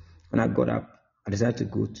resting. When I got up, I decided to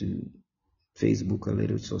go to Facebook a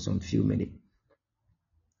little, so some few minutes.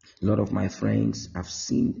 A lot of my friends, I've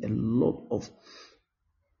seen a lot of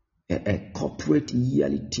corporate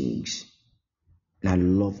yearly things. And I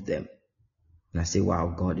love them. And I say,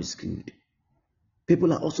 wow, God is good.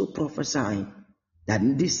 People are also prophesying that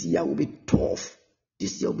this year will be tough.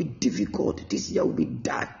 This year will be difficult. This year will be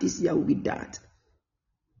that. This year will be that.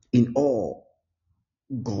 In all,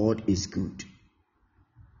 God is good.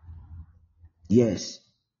 Yes.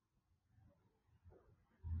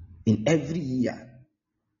 In every year,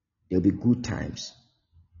 there will be good times.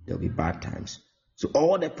 There will be bad times. So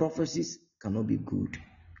all the prophecies cannot be good.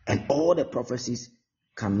 And all the prophecies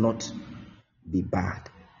cannot be bad.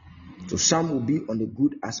 So some will be on the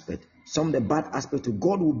good aspect. Some the bad aspect. So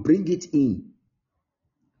God will bring it in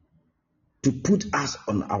to put us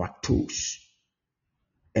on our toes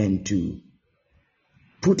and to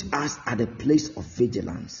put us at a place of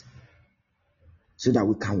vigilance so that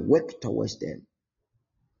we can work towards them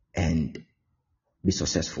and be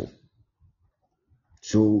successful.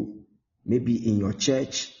 So maybe in your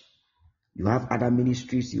church, you have other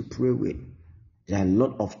ministries you pray with. There are a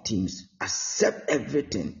lot of things. Accept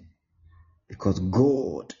everything because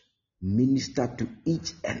God ministered to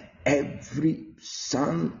each and every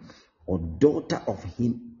son or daughter of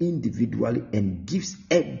him individually and gives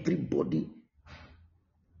everybody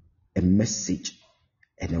a message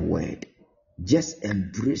and a word. Just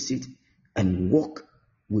embrace it and walk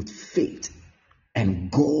with faith, and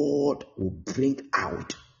God will bring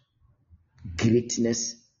out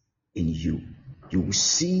greatness in you. You will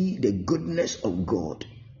see the goodness of God.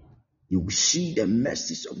 You will see the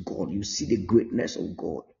mercies of God. You will see the greatness of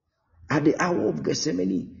God. At the hour of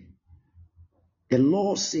Gethsemane, the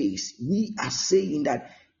Lord says, we are saying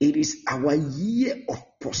that it is our year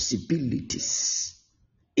of possibilities.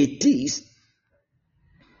 It is,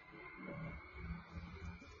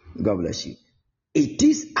 God bless you. It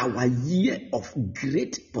is our year of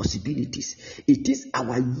great possibilities. It is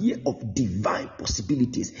our year of divine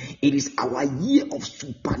possibilities. It is our year of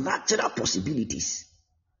supernatural possibilities.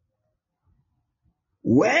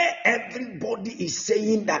 Where everybody is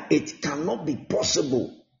saying that it cannot be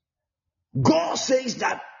possible, God says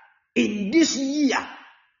that in this year,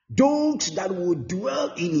 those that will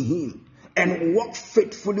dwell in him and walk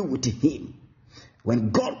faithfully with him.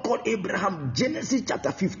 When God called Abraham, Genesis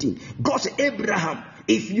chapter 15, God said, Abraham,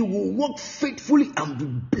 if you will walk faithfully and be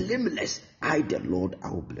blameless, I, the Lord,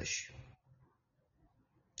 I will bless you.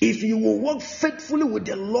 If you will walk faithfully with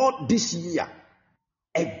the Lord this year,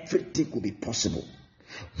 everything will be possible.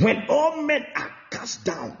 When all men are cast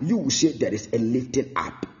down, you will say there is a lifting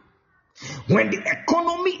up. When the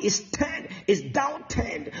economy is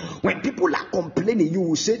downturned, when people are complaining, you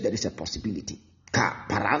will say there is a possibility.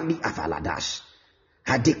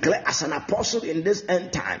 I declare as an apostle in this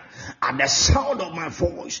end time, at the sound of my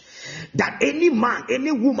voice, that any man,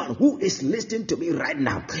 any woman who is listening to me right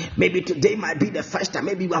now, maybe today might be the first time,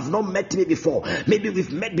 maybe you have not met me before, maybe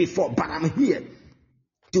we've met before, but I'm here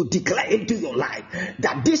to declare into your life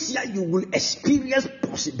that this year you will experience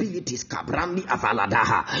possibilities. Kabrandi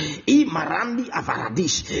avaladaha, imarandi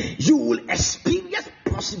avaradish. You will experience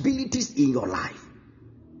possibilities in your life.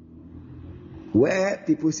 Where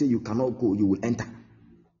people say you cannot go, you will enter.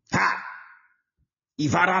 Ha!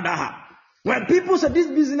 Ivaradaha. When people say this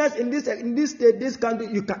business in this state, this country,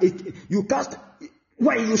 you can't.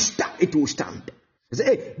 When you start, it will stand. They say,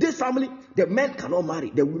 hey, this family, the men cannot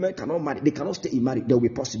marry, the women cannot marry, they cannot stay in marriage. There will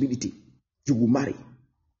be possibility. You will marry.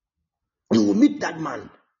 You will meet that man.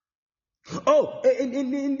 Oh,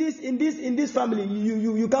 in this family,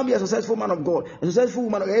 you can't be a successful man of God, a successful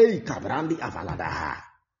woman of God. Hey, Kabrandi Avaladaha.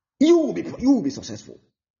 You will be successful.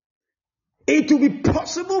 It will be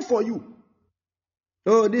possible for you.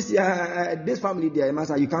 Oh, this family, dear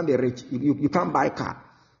master, you can't be rich. You can't buy a car.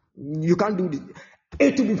 You can't do this.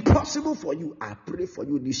 It will be possible for you. I pray for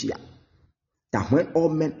you this year that when all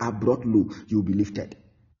men are brought low, you will be lifted.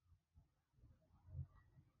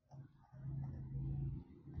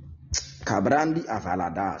 Kabrandi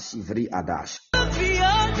avalada sivri adash. Oh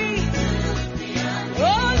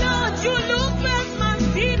Lord, you look at my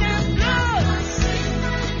sin and blood.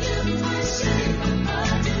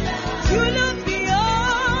 You look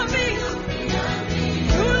beyond me.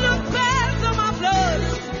 You look past my blood.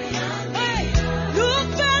 Hey, look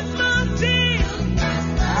past my sin.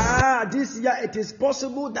 This year it is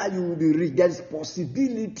possible that you will be rich. There is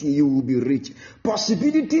possibility you will be rich.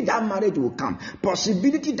 Possibility that marriage will come.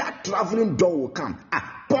 Possibility that traveling door will come.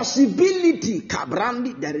 Possibility,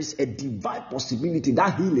 Kabrandi, there is a divine possibility,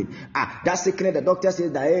 that healing. That sickness, the doctor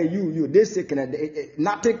says that, hey, this sickness,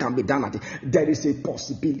 nothing can be done at it. There is a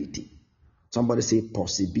possibility. Somebody say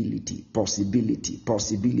possibility, possibility,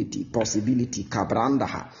 possibility, possibility.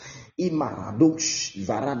 Kabrandaha, Imaradosh,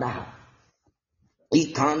 Varadaha.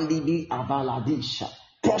 Ikandidi avaladisha.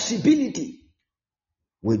 Possibility.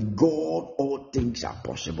 With God, all things are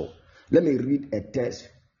possible. Let me read a text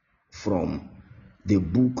from the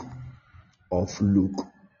book of Luke,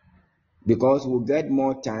 because we'll get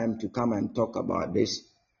more time to come and talk about this.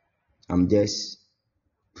 I'm just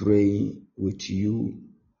praying with you,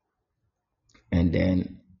 and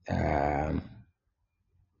then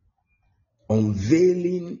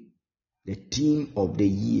unveiling the theme of the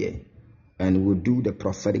year, and we'll do the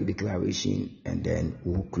prophetic declaration, and then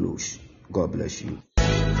we'll close. God bless you.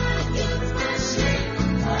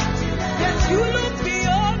 Yes, you look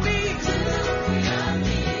beyond me.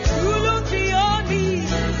 You look beyond me.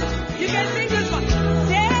 You can sing this one.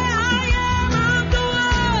 Say, I'm the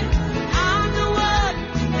one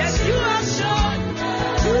that you have shown.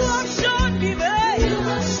 You have shown me mercy.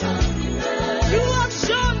 You have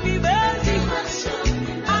shown me mercy.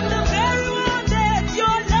 I'm the very one that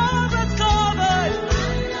your love has covered.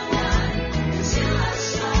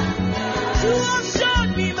 You have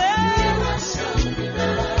shown me mercy.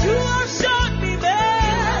 You have shown me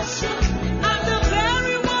mercy. I'm the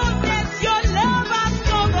very one that your love has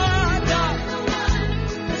covered.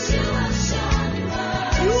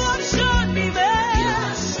 You have shown me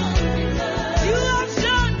mercy. You have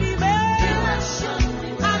shown me mercy.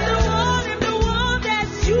 I'm the one that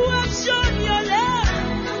you have shown your love.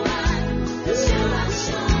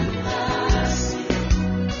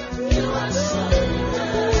 You have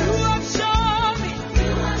shown me.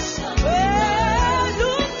 Well,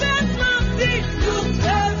 look at my feet. Look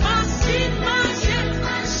at my sin, my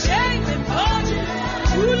shame and bondage.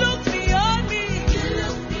 You look beyond me. You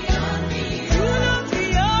look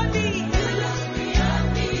beyond me.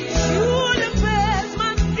 You the best, my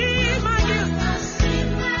sin, my guilt.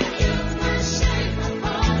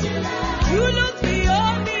 You look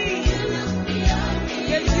beyond me.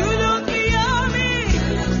 Yes, you look beyond me.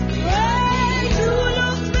 Well, you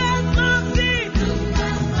look past my sin.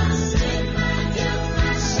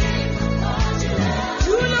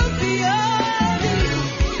 You look beyond me.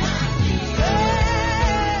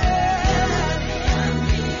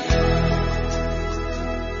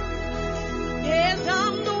 Yes,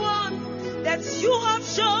 I'm the one that you have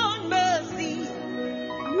shown mercy.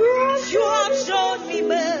 You have shown me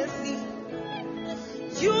mercy.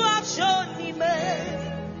 You have shown me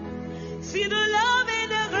mercy. See the love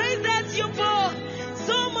and the grace that you pour,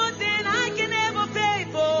 so much than I can ever pay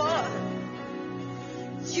for.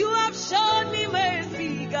 You have shown me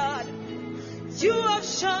mercy, God. You have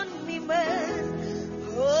shown me mercy.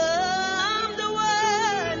 Oh, I'm the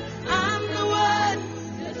one.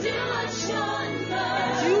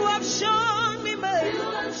 You have shown me mercy.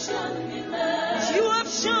 You have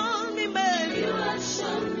shown me mercy.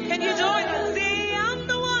 Can you join us? Say, I'm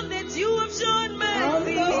the one that you have shown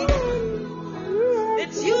mercy.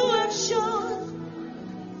 That you have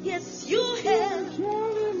shown. Yes, you have.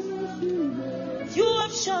 You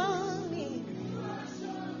have shown me.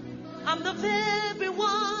 I'm the very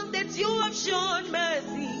one that you have shown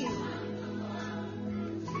mercy.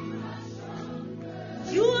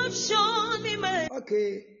 You have shown me mercy.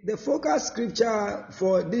 Okay, the focus scripture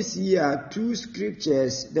for this year, two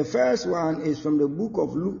scriptures. The first one is from the book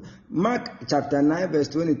of Luke, Mark chapter 9 verse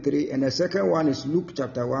 23, and the second one is Luke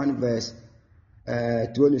chapter 1 verse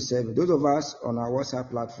 27. Those of us on our WhatsApp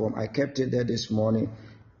platform, I kept it there this morning,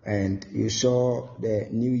 and you saw the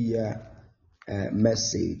New Year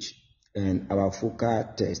message and our focal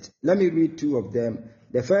text. Let me read two of them.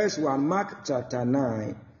 The first one, Mark chapter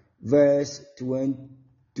 9 verse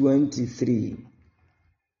 23.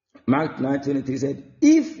 Mark 9:23 said,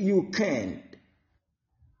 if you can,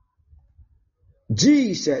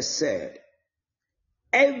 Jesus said,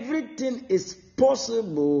 everything is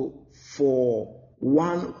possible for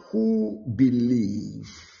one who believes.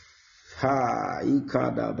 Ha,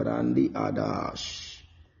 ikada brandi adash.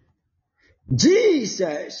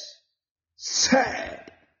 Jesus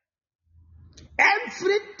said,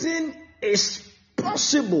 everything is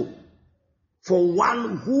possible for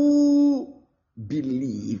one who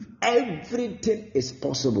believes. Everything is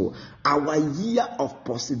possible. Our year of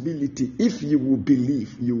possibility, if you will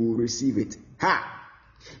believe, you will receive it. Ha!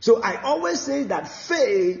 So I always say that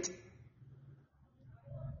faith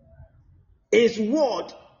is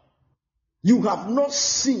what you have not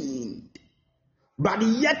seen, but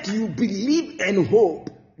yet you believe and hope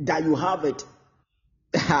that you have it.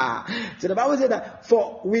 So the Bible says that,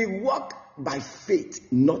 for we walk by faith,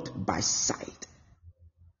 not by sight.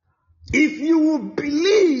 If you will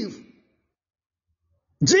believe,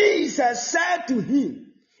 Jesus said to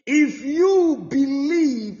him, if you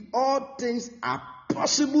believe, all things are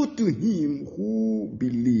possible to him who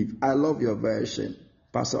believes. I love your version,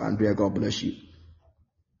 Pastor Andrea. God bless you.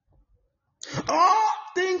 All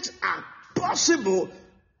things are possible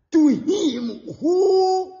to him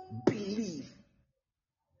who believes.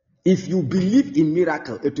 If you believe in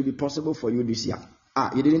miracle, it will be possible for you this year.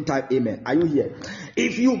 You didn't type amen. Are you here?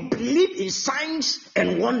 If you believe in signs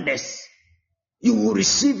and wonders, you will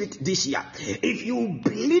receive it this year. If you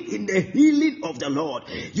believe in the healing of the Lord,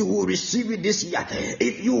 you will receive it this year.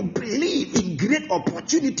 If you believe in great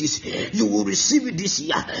opportunities, you will receive it this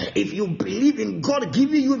year. If you believe in God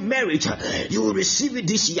giving you marriage, you will receive it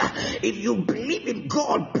this year. If you believe in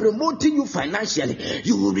God promoting you financially,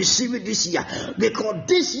 you will receive it this year. Because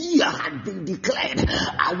this year had been declared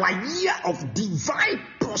our year of divine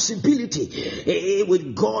possibility.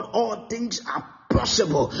 With God, all things are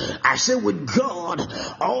possible. I say with God,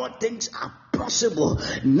 all things are possible.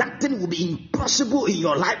 Nothing will be impossible in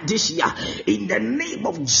your life this year. In the name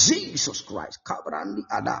of Jesus Christ. Kabrandi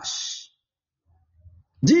Adash.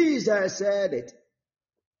 Jesus said it.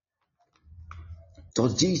 It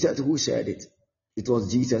was Jesus who said it. It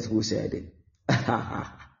was Jesus who said it.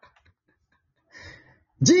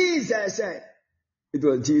 Jesus said. It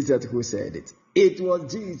was Jesus who said it. It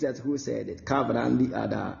was Jesus who said it. Kabrandi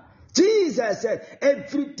Adash. Jesus said,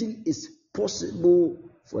 everything is possible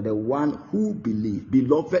for the one who believes.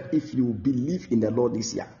 Beloved, if you believe in the Lord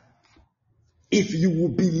this year, if you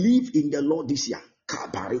will believe in the Lord this year,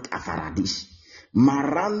 Kabarik Avaradish,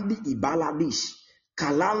 Marandi Ibaladish,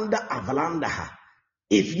 Kalanda Avalandaha,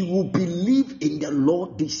 if you will believe in the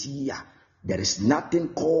Lord this year, there is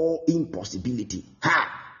nothing called impossibility.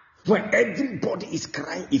 When everybody is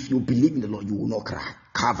crying, if you believe in the Lord, you will not cry.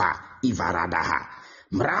 Kava Ivaradaha.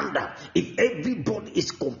 Miranda, if everybody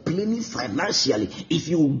is complaining financially, if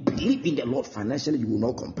you believe in the Lord financially, you will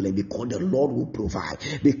not complain because the Lord will provide.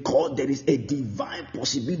 Because there is a divine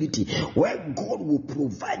possibility where God will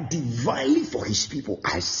provide divinely for his people.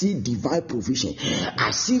 I see divine provision.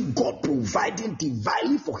 I see God providing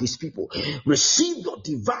divinely for his people. Receive your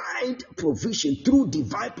divine provision through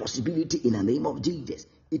divine possibility in the name of Jesus.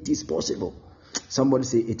 It is possible. Somebody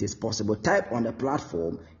say it is possible. Type on the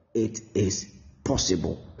platform, it is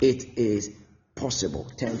possible. It is possible.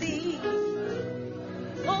 Thank you.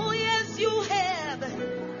 Oh yes, you have.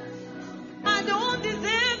 I don't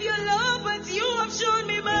deserve your love, but you have shown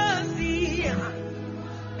me mercy.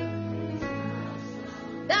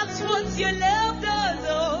 That's what your love does,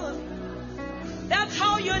 oh. That's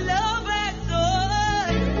how your love acts, oh.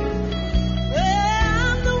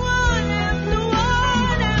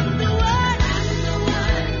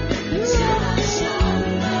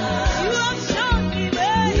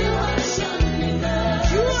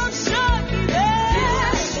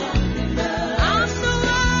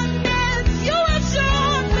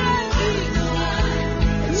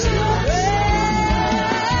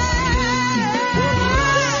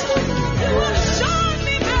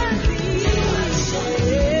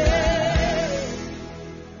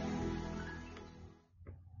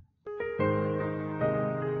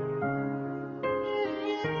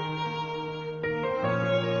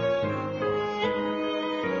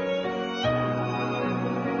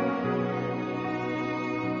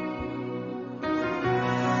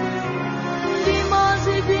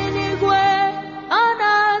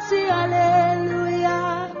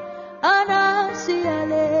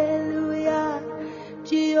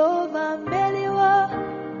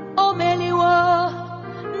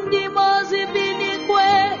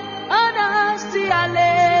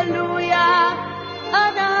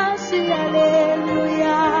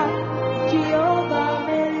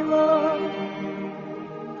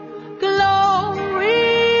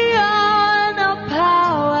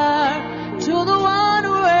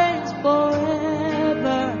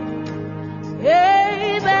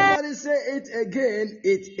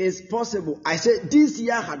 It is possible. I said this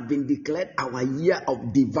year had been declared our year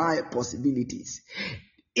of divine possibilities.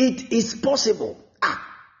 It is possible.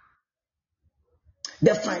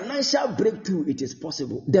 The financial breakthrough, it is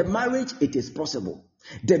possible. The marriage, it is possible.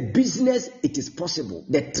 The business, it is possible.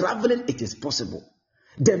 The traveling, it is possible.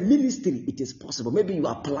 The ministry, it is possible. Maybe you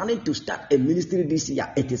are planning to start a ministry this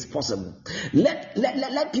year. It is possible.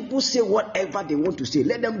 Let people say whatever they want to say.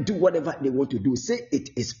 Let them do whatever they want to do. Say it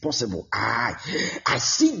is possible. I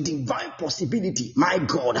see divine possibility. My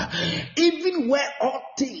God, even where all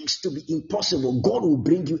things to be impossible, God will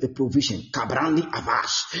bring you a provision. Kabrandi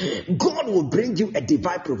Avash. God will bring you a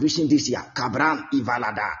divine provision this year. Kabran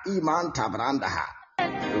Ivalada. Iman Tabrandaha.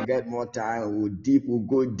 We'll get more time. We'll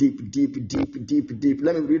go deep.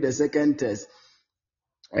 Let me read the second test.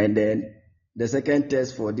 And then the second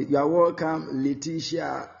test for this. You are welcome,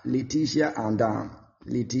 Letitia and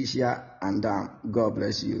Letitia and God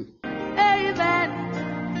bless you. Amen.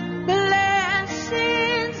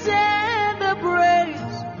 Blessings and the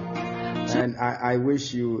praise. And I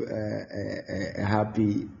wish you a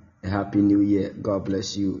happy New Year. God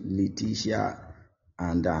bless you, Letitia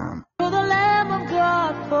and To the Lamb of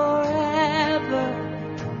God forever.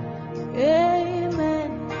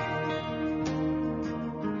 Amen.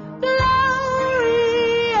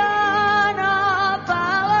 Glory, honor,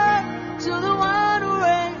 power to the one who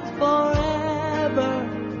reigns forever.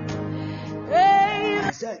 Amen.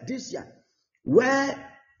 I said this year, where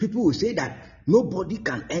people will say that nobody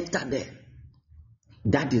can enter there,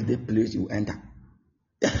 that is the place you enter.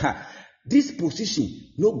 This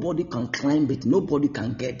position, nobody can climb it, nobody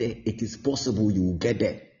can get there. It is possible you will get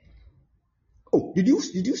there. Oh, did you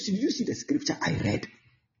see the scripture I read?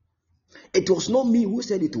 It was not me who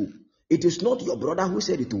said it. It is not your brother who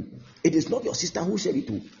said it. It is not your sister who said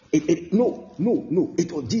it. No.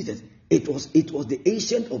 It was Jesus. It was the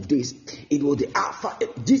Ancient of Days. It was the Alpha.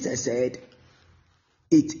 Jesus said,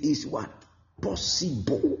 "It is what?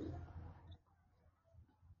 Possible."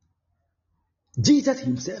 Jesus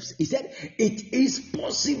himself, he said, "It is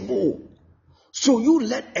possible." So you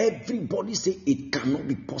let everybody say it cannot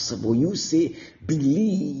be possible. You say,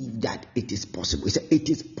 believe that it is possible. He said, it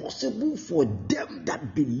is possible for them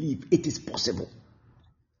that believe. It is possible.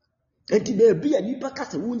 And there be a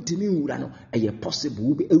nipaka won't a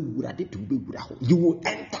possible. You will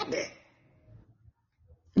enter there.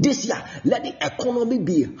 This year, let the economy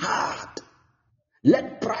be hard.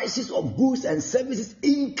 Let prices of goods and services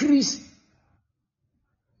increase.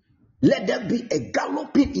 Let there be a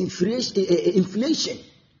galloping inflation.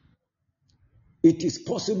 It is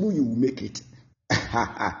possible you will make it.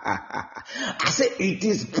 I say it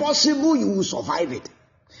is possible you will survive it.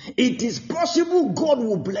 It is possible God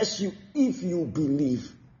will bless you if you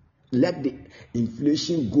believe. Let the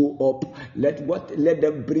inflation go up. Let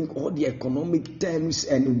them bring all the economic terms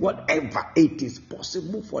and whatever. It is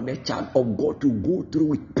possible for the child of God to go through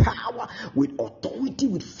with power, with authority,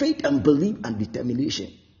 with faith and belief and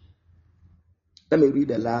determination. Let me read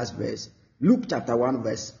the last verse. Luke chapter 1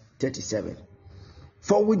 verse 37.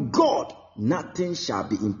 For with God, nothing shall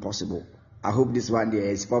be impossible. I hope this one there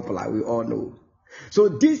is popular. We all know. So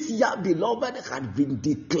this year, beloved, had been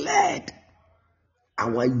declared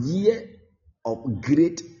our year of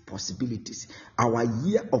great possibilities, our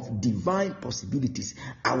year of divine possibilities,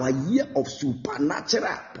 our year of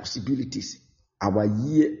supernatural possibilities, our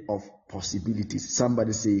year of possibilities.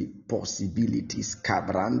 Somebody say possibilities.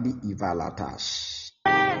 Kabrandi Ivalatash.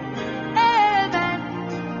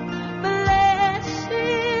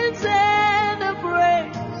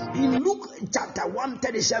 In Luke chapter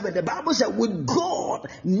 137, the Bible said, with God,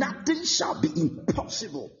 nothing shall be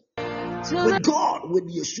impossible. With God, with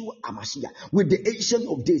Yeshua Amashiach, with the Ancient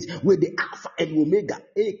of Days, with the Alpha and Omega,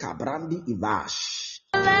 Kabrandi Ivash.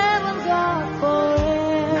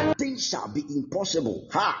 Nothing shall be impossible.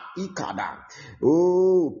 Ha, Ikada.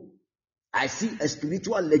 Oh, I see a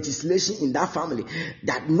spiritual legislation in that family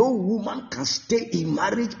that no woman can stay in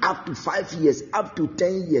marriage up to 5 years, up to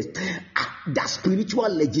 10 years. That spiritual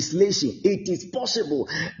legislation, it is possible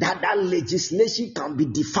that legislation can be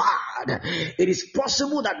defied. It is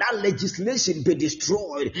possible that legislation be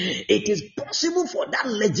destroyed. It is possible for that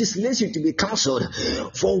legislation to be cancelled.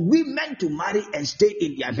 For women to marry and stay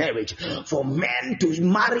in their marriage. For men to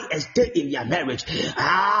marry and stay in their marriage.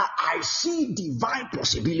 I see divine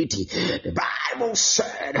possibility. The Bible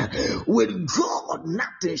said, with God,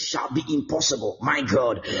 nothing shall be impossible. My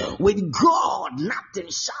God, with God, nothing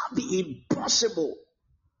shall be impossible.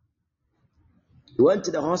 You went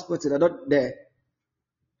to the hospital,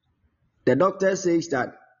 the doctor says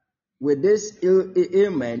that with this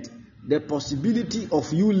ailment, the possibility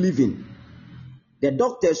of you living, the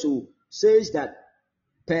doctors who says that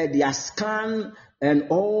per their scan and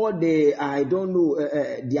all the,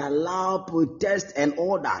 their lab test and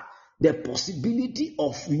all that, the possibility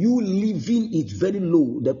of you living is very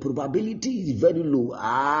low. The probability is very low.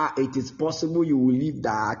 It is possible you will live the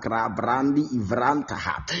Accra, Brandy, Ivram,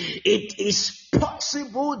 Taha. It is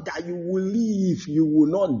possible that you will live, you will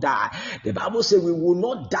not die. The Bible says we will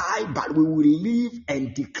not die, but we will live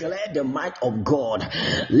and declare the might of God.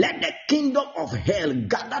 Let the kingdom of hell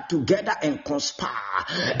gather together and conspire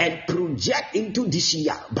and project into this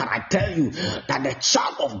year. But I tell you that the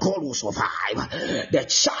child of God will survive. The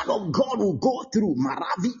child of God will go through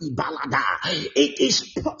Maravi Ibalada. It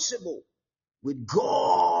is possible with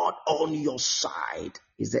God on your side.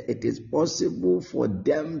 He said it is possible for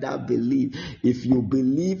them that believe. If you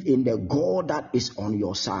believe in the God that is on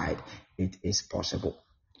your side, it is possible.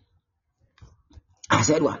 I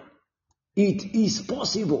said what? It is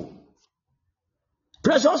possible.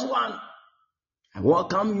 Precious one, I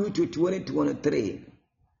welcome you to 2023,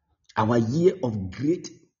 our year of great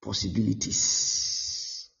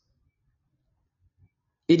possibilities.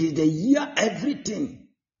 It is the year everything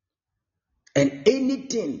and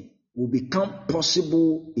anything will become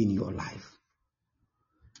possible in your life,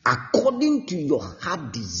 according to your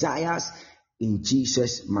heart desires, in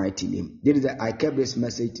Jesus' mighty name. I kept this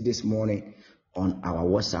message this morning on our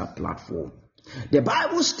WhatsApp platform. The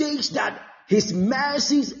Bible states that His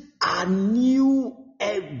mercies are new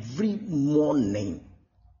every morning.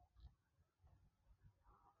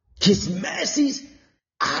 His mercies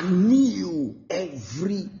are new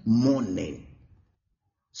every morning.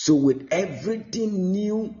 So with everything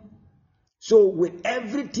new,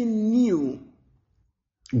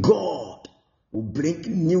 God will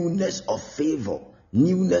bring newness of favor,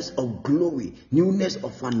 newness of glory, newness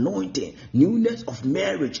of anointing, newness of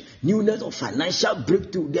marriage, newness of financial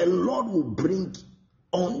breakthrough. The Lord will bring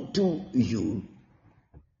unto you.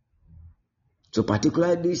 So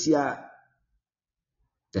particularly this year,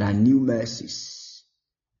 there are new mercies.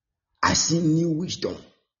 I see new wisdom.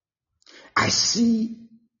 I see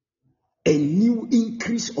a new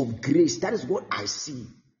increase of grace. That is what I see.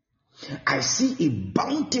 I see a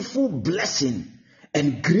bountiful blessing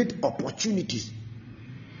and great opportunities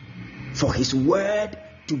for His word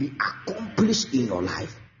to be accomplished in your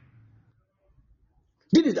life.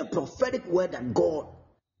 This is the prophetic word that God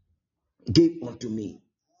gave unto me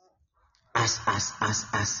as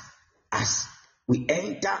we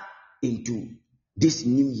enter into this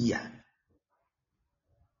new year.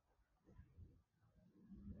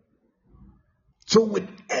 So with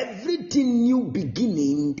everything new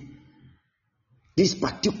beginning this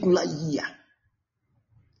particular year,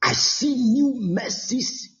 I see new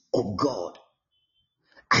mercies of God.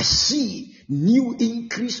 I see new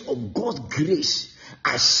increase of God's grace.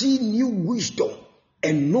 I see new wisdom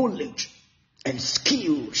and knowledge and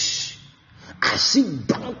skills. I see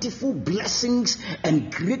bountiful blessings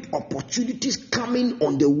and great opportunities coming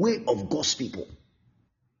on the way of God's people.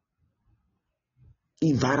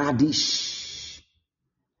 Ivaradish.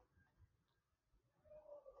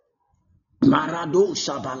 Marado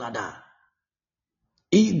Shabalada.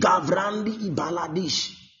 Igavrandi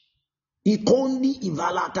Ibaladish. Ikondi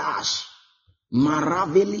Ivalatash.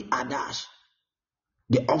 Maraveli Adash.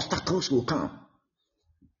 The obstacles will come.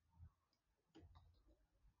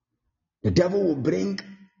 The devil will bring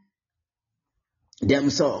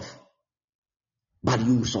themselves, but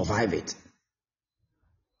you will survive it.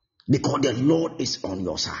 Because the Lord is on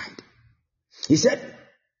your side. He said,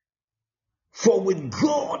 for with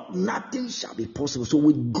God nothing shall be possible. So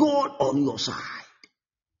with God on your side,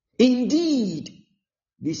 indeed,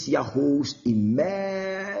 this year holds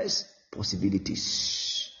immense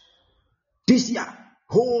possibilities. This year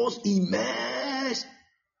holds immense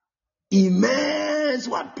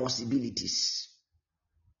what possibilities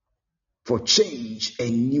for change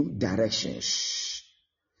and new directions.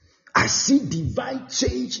 I see divine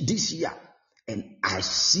change this year, and I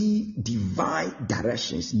see divine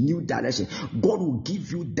directions, new directions. God will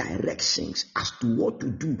give you directions as to what to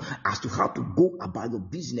do, as to how to go about your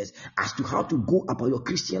business, as to how to go about your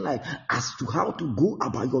Christian life, as to how to go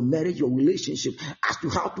about your marriage, your relationship, as to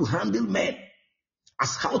how to handle men,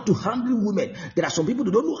 as how to handle women. There are some people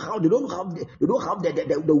who don't know how, they don't have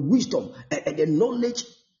the wisdom and the knowledge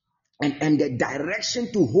and the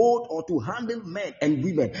direction to hold or to handle men and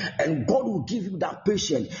women. And God will give you that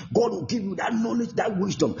patience. God will give you that knowledge, that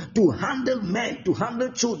wisdom to handle men, to handle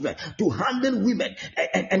children, to handle women.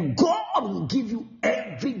 And God will give you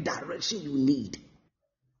every direction you need.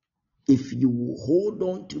 If you will hold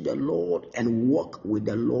on to the Lord and walk with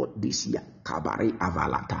the Lord this year. Kabari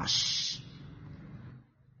Avalatash.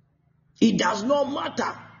 It does not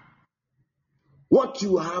matter what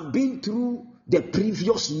you have been through the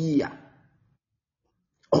previous year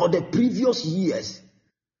or the previous years.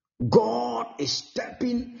 God is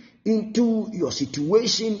stepping into your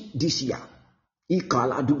situation this year.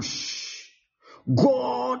 Ikaladush.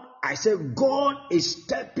 God is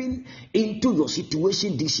stepping into your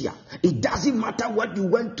situation this year. It doesn't matter what you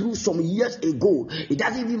went through some years ago. It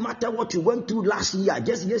doesn't even matter what you went through last year.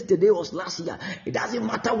 Just yesterday was last year. It doesn't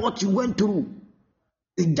matter what you went through.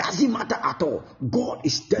 It doesn't matter at all. God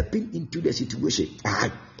is stepping into the situation.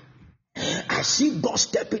 I see God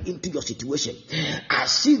stepping into your situation. I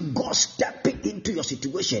see God stepping into your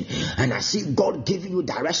situation. And I see God giving you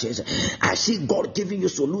directions. I see God giving you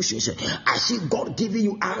solutions. I see God giving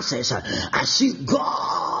you answers. I see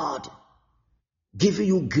God giving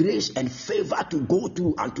you grace and favor to go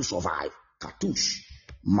through and to survive. Katush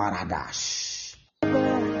Maradash.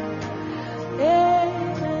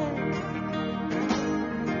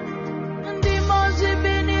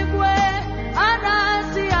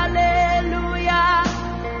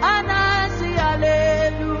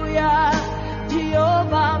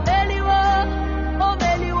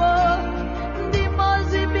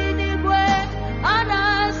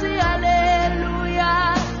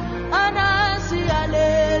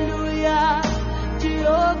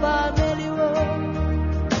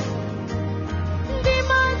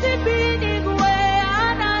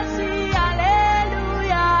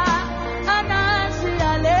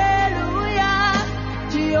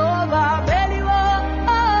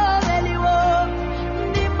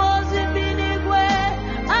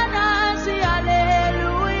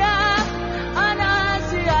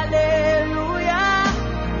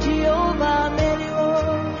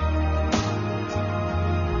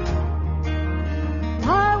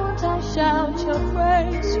 shout your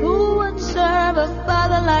praise? Who would serve a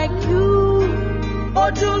Father like you?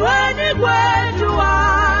 Oh, to anywhere you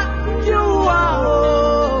are.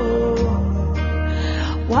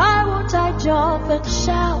 Why won't I jump and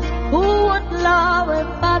shout? Who would love a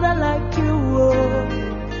Father like you?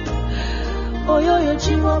 Oh, yo,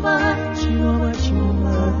 Chihuahua.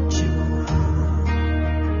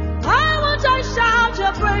 Why won't I shout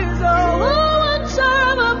your praise? Oh, who would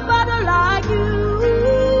serve a Father like you?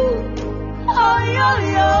 Oh, yo,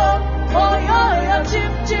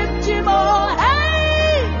 chim, oh,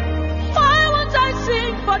 hey. Why won't I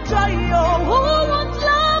sing for joy? Oh, who would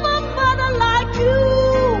love a Father like you?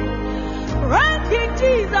 Reign, King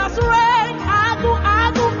Jesus, reign. Agu.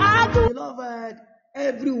 Beloved,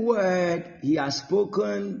 every word he has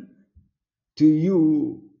spoken to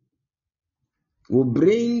you will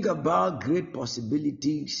bring about great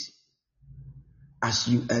possibilities as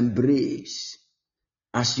you embrace,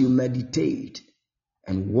 as you meditate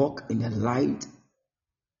and walk in the light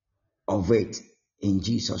of it in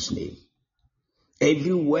Jesus' name.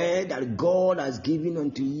 Every word that God has given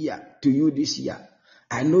unto you this year,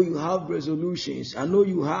 I know you have resolutions. I know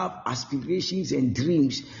you have aspirations and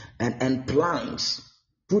dreams and plans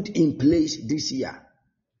put in place this year.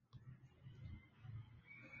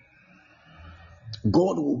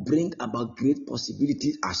 God will bring about great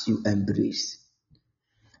possibilities as you embrace,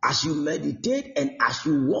 as you meditate, and as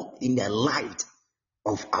you walk in the light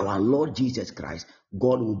of our Lord Jesus Christ.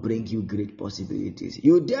 God will bring you great possibilities.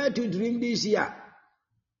 You dare to dream this year,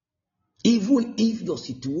 even if your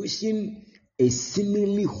situation is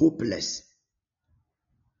seemingly hopeless.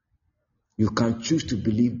 You can choose to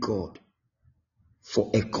believe God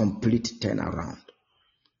for a complete turnaround.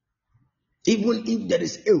 Even if there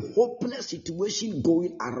is a hopeless situation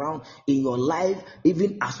going around in your life,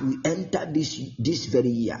 even as we enter this very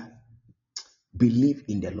year, believe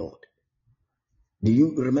in the Lord. Do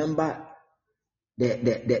you remember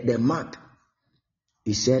the mark?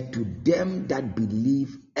 He said, to them that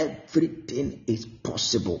believe, everything is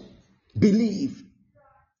possible. Believe.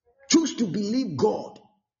 Choose to believe God,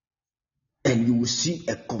 and you will see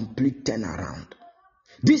a complete turnaround.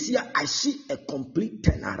 This year, I see a complete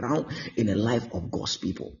turnaround in the life of God's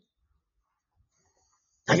people.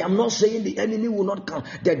 I am not saying the enemy will not come,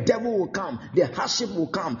 the devil will come, the hardship will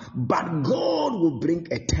come, but God will bring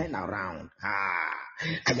a turnaround.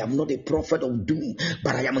 I am not a prophet of doom,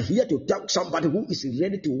 but I am here to tell somebody who is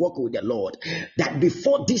ready to walk with the Lord that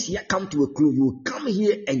before this year come to a close, you will come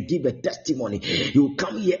here and give a testimony. You will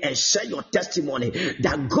come here and share your testimony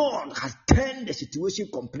that God has turned the situation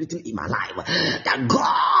completely in my life, that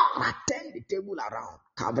God has turned the table around.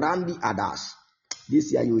 Kabrandi Adas.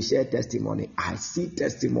 This year you will share testimony. I see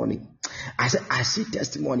testimony. I said, I see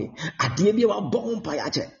testimony.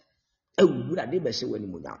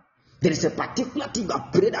 There is a particular thing you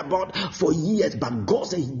have prayed about for years, but God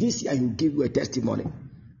said this year He will give you a testimony.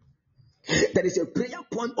 There is a prayer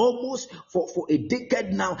point almost for a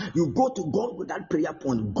decade now. You go to God with that prayer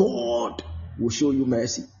point. God will show you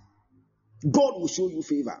mercy. God will show you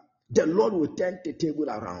favor. The Lord will turn the table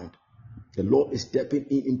around. The Lord is stepping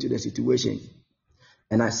into the situation.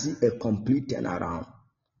 And I see a complete turnaround.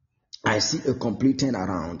 I see a complete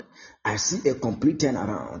turnaround. I see a complete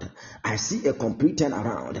turnaround. I see a complete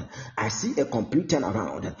turnaround. I see a complete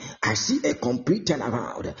turnaround. I see a complete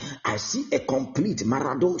turnaround. I see a complete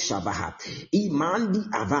Marado Shabaha. Imandi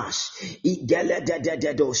Avash. Igele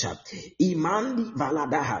de dosha. Imandi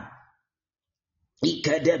Valadaha.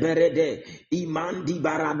 Ikedeberede imandi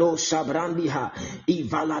barado sabrandiha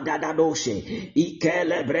ivalagadadoshe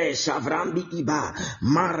ikelebre savrandi iba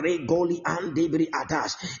maregoli andibri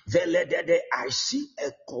atas veledede. I see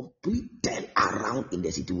a complete turn around in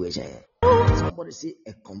the situation. Somebody say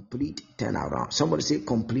a complete turn around. Somebody say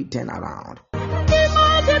complete turn around.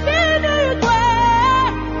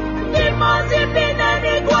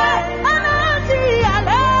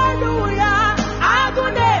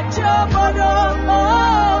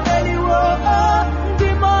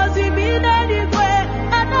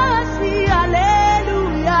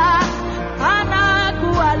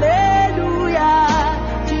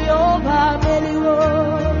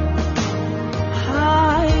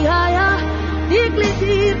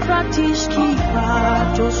 Pratishki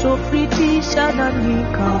pato sofriti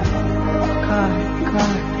shananika kai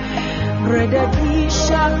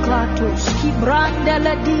redadisha klatos ki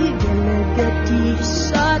brandela di delegati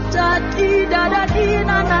satati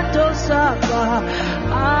dadadina natosaka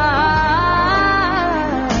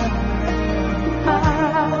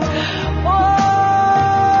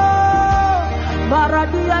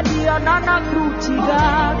baradia dia nana krutiga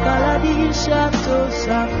kaladisha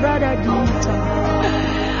tosa bradadita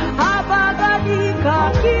Abaga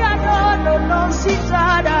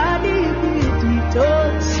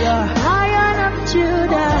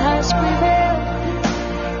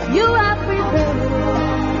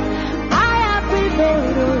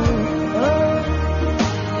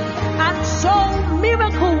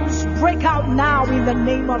in the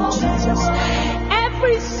name of Jesus.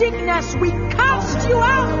 Every sickness, we cast you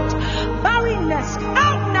out. Barrenness,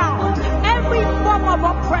 out now. Every form of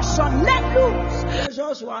oppression, let loose.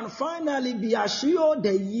 Precious one, finally be assured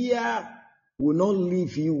the year will not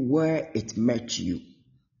leave you where it met you.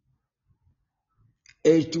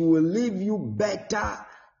 It will leave you better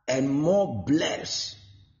and more blessed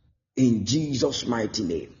in Jesus' mighty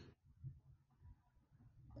name.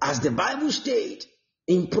 As the Bible states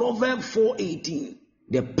in Proverbs 4:18,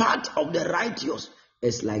 the path of the righteous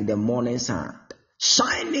is like the morning sun,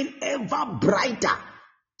 shining ever brighter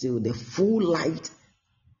till the full light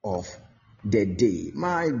of the day.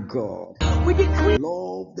 My God, We decree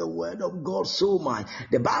love the word of God so much.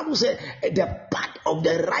 The Bible says the path of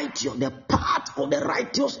the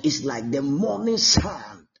righteous is like the morning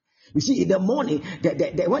sun. You see, in the morning,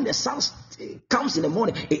 when the sun comes in the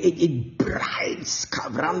morning, it brights,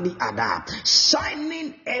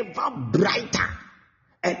 shining ever brighter,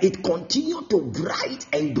 and it continues to bright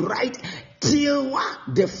and bright till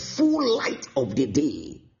the full light of the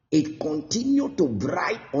day. It continues to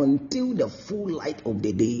bright until the full light of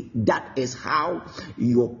the day. That is how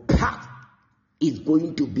your path is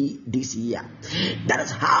going to be this year. That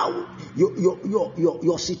is how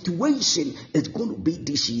your situation is going to be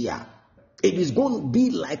this year. It is going to be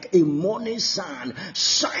like a morning sun,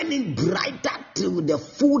 shining brighter till the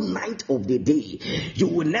full night of the day. You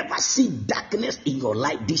will never see darkness in your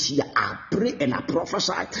life this year. I pray and I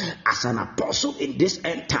prophesy as an apostle in this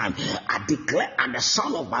end time. I declare at the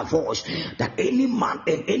sound of my voice that any man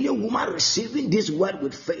and any woman receiving this word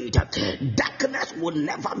with faith, darkness will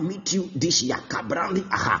never meet you this year. Whatever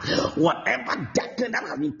darkness that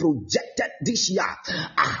has been projected this year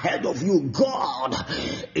ahead of you, God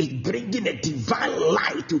is bringing a divine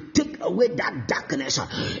light to take away that darkness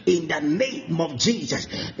in the name of Jesus.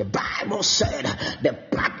 The Bible said the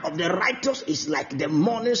path of the righteous is like the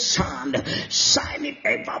morning sun, shining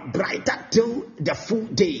ever brighter till the full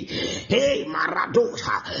day. Hey,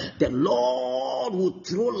 Maradosa, the Lord will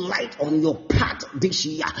throw light on your path this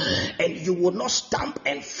year, and you will not stumble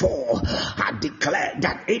and fall. I declare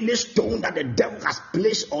that any stone that the devil has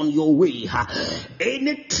placed on your way,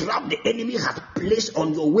 any trap the enemy has placed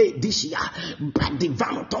on your way this year, by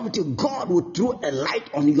divine authority, God will throw a light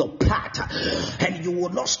on your path, and you will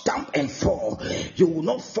not stumble and fall. You will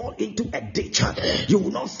not fall into a ditch. You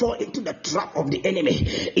will not fall into the trap of the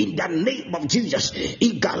enemy. In the name of Jesus,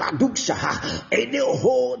 any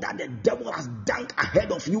hole that the devil has dug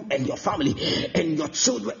ahead of you and your family and your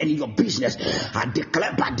children and your business, I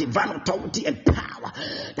declare by divine authority and power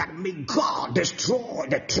that may God destroy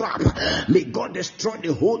the trap. May God destroy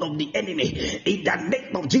the hold of the enemy. In the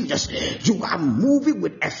name of Jesus, you are moving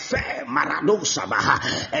with a firm marado,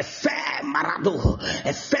 a firm marado,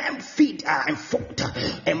 a firm feet and foot,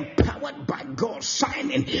 empowered by God,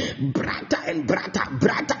 shining brighter and brighter,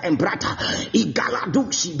 brighter and brighter.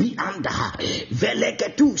 Igaladu shibi anda,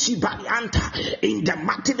 veleketu shibali anta. In the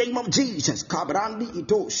mighty name of Jesus, kabrandi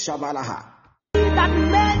ito shabalaha. that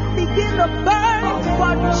men begin to burn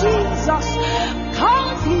for Jesus,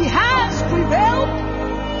 because he has prevailed.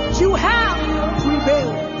 You have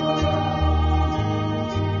prevailed.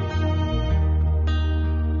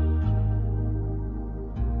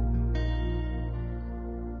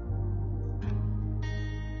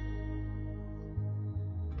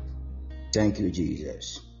 Thank you,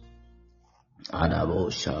 Jesus.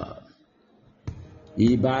 Adabosha.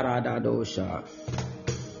 Ibaradadosha.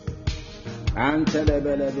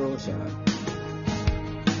 Antelebelebosha.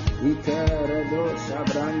 Ikeredosha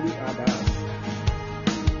brandi adas.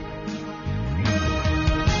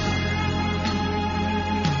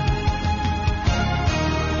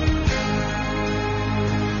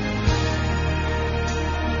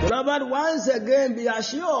 Beloved, once again, be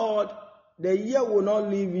assured the year will not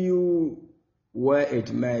leave you where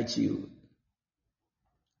it met you,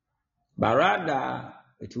 but rather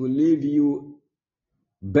it will leave you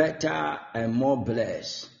better and more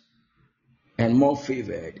blessed and more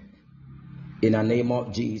favored in the name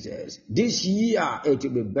of Jesus. This year it will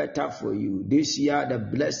be better for you. This year the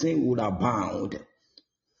blessing will abound,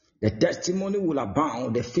 the testimony will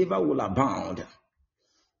abound, the favor will abound.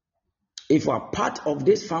 If you are part of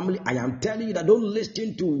this family, I am telling you that don't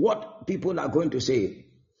listen to what people are going to say.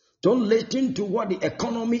 Don't listen to what the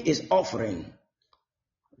economy is offering.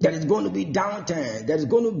 There is going to be downturn. There is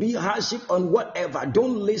going to be hardship on whatever.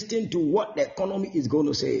 Don't listen to what the economy is going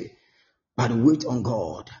to say. But wait on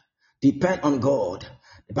God. Depend on God.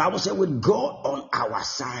 The Bible says with God on our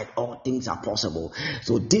side, all things are possible.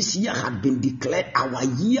 So this year has been declared our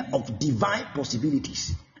year of divine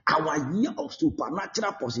possibilities. Our year of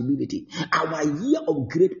supernatural possibility, our year of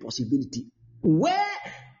great possibility. Where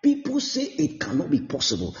people say it cannot be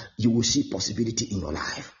possible, you will see possibility in your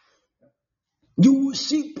life. You will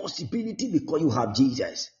see possibility because you have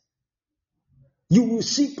Jesus. You will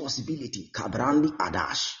see possibility. Kabrandi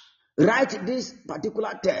Adash. Write this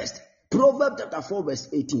particular text. Proverbs chapter 4 verse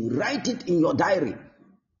 18. Write it in your diary.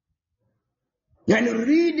 And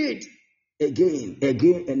read it again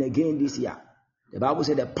and again this year. The Bible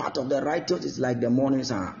said the path of the righteous is like the morning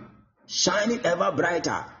sun, shining ever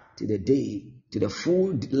brighter to the day, to the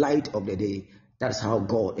full light of the day. That's how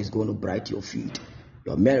God is going to brighten your feet,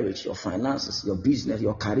 your marriage, your finances, your business,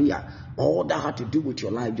 your career, all that had to do with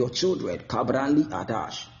your life, your children. Kabrandi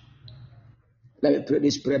Adash. Let me pray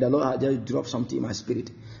this prayer. The Lord has just dropped something in my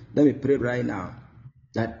spirit. Let me pray right now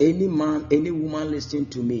that any man, any woman listening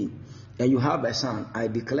to me, and you have a son, I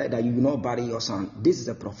declare that you will not bury your son. This is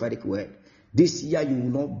a prophetic word. This year you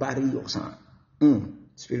will not bury your son.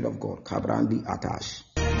 Spirit of God. Kabrandi Atash.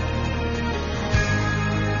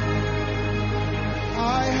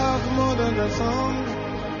 I have more than a song.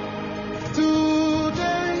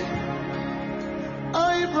 Today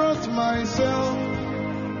I brought myself.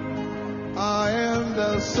 I am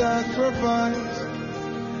the sacrifice.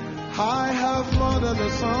 I have more than a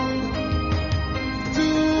song.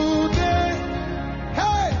 Today,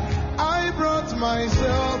 hey, I brought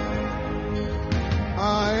myself.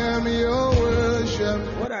 I am your worship.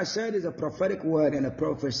 What I said is a prophetic word and a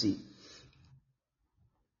prophecy.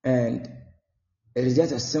 And it is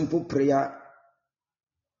just a simple prayer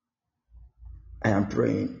I am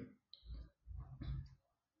praying.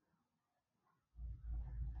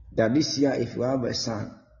 That this year, if you have a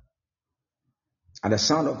son, at the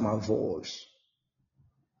sound of my voice,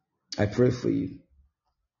 I pray for you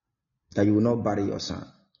that you will not bury your son.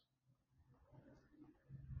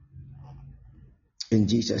 In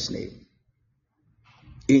Jesus' name.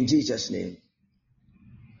 In Jesus' name.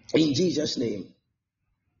 In Jesus' name.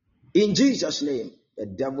 In Jesus' name. The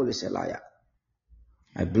devil is a liar.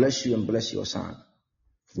 I bless you and bless your son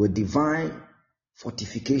with divine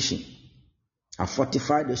fortification. I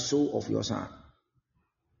fortify the soul of your son.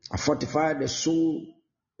 I fortify the soul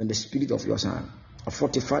and the spirit of your son. I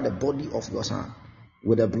fortify the body of your son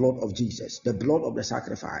with the blood of Jesus, the blood of the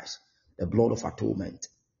sacrifice, the blood of atonement,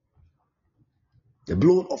 the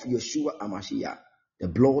blood of Yeshua HaMashiach, the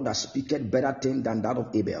blood that speaketh better things than that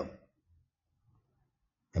of Abel.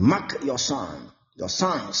 And mark your son, your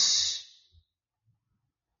sons,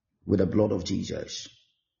 with the blood of Jesus,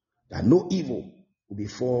 that no evil will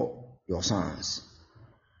befall your sons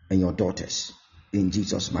and your daughters. In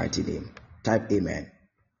Jesus' mighty name. Type amen.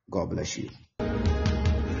 God bless you.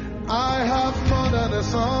 I have more than a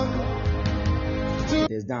song.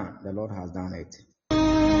 It is done. The Lord has done it.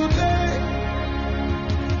 Today,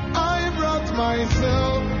 I brought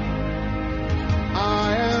myself.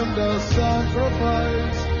 I am the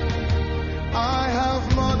sacrifice. I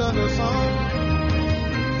have more than a song.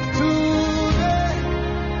 Today,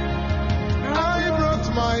 I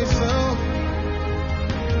brought myself.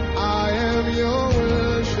 I am your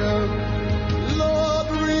worship. Lord,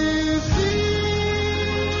 receive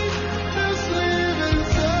this living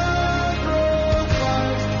sacrifice.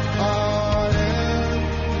 I am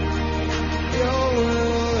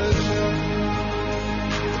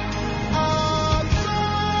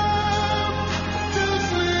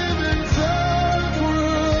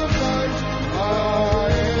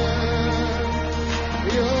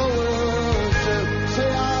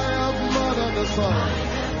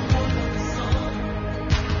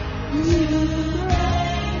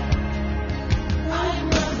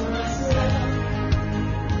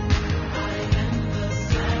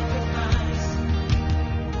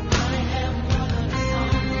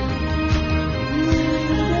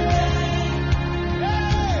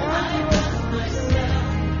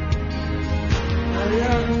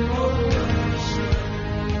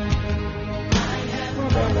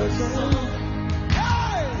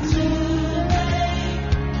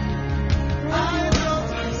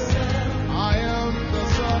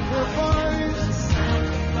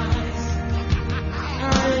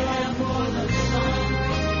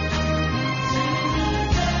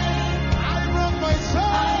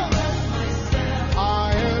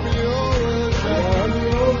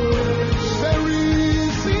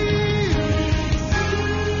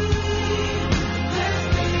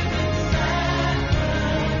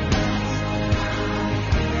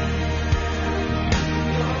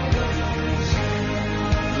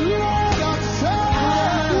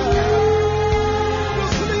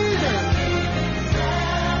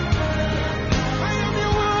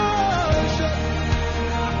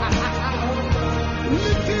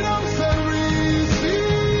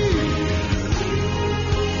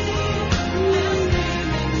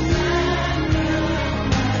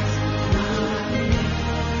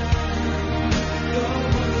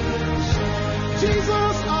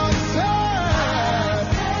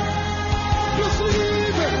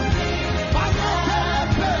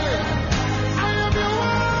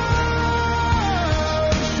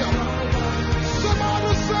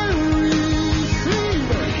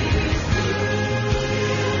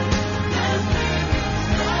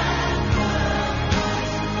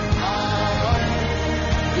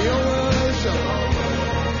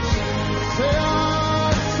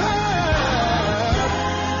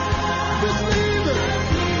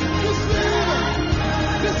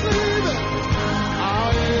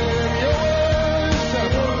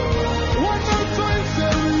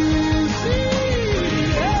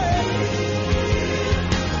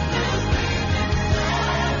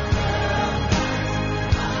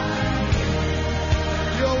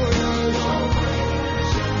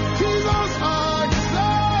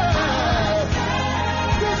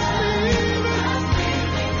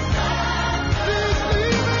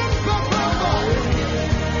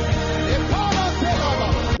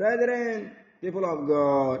Brethren, people of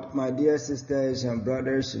God, my dear sisters and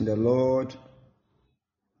brothers in the Lord,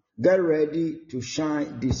 get ready to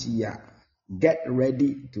shine this year. Get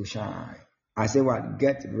ready to shine. I say what?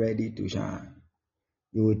 Get ready to shine.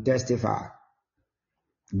 You will testify.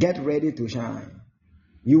 Get ready to shine.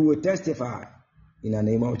 You will testify in the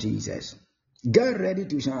name of Jesus. Get ready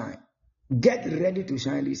to shine. Get ready to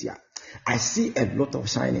shine this year. I see a lot of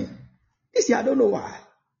shining. This year, I don't know why.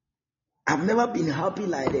 I've never been happy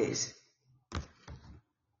like this.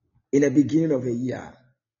 In the beginning of a year,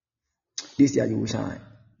 this year you will shine.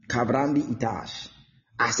 Kabrandi Itash.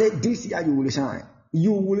 I said this year you will shine.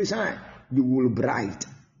 You will shine. You will bright.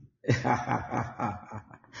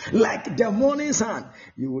 Like the morning sun,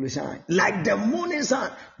 you will shine. Like the morning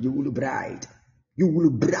sun, you will bright. You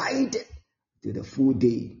will bright to the full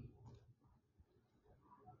day.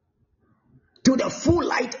 To the full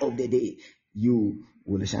light of the day, you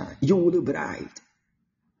will shine. You will bright.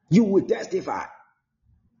 You will testify.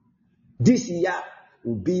 This year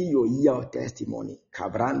will be your year of testimony.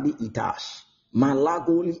 Kabrandi Itash.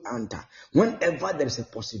 Malagoli Anta. Whenever there is a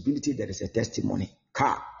possibility, there is a testimony.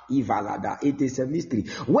 Ka Ivalada. It is a mystery.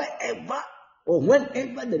 Wherever or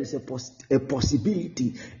whenever there is a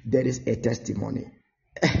possibility, there is a testimony.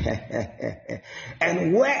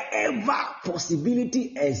 And wherever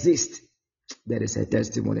possibility exists, there is a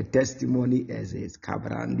testimony. Testimony exists.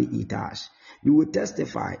 Kabrandi Itash. You will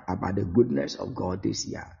testify about the goodness of God this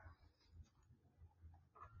year.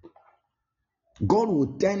 God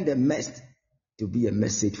will turn the mess to be a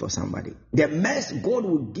message for somebody. The mess, God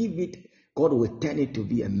will give it, God will turn it to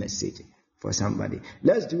be a message for somebody.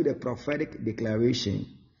 Let's do the prophetic declaration,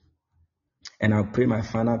 and I'll pray my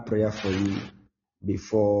final prayer for you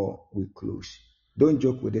before we close. Don't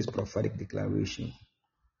joke with this prophetic declaration.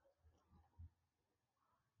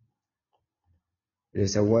 It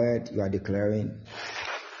is a word you are declaring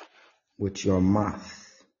with your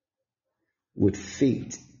mouth, with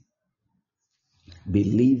faith,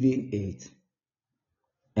 believing it,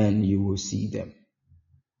 and you will see them.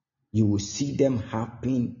 You will see them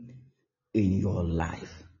happen in your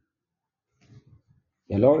life.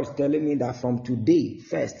 The Lord is telling me that from today,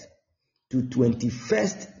 1st to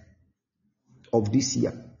 21st of this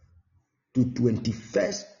year, to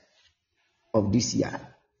 21st of this year,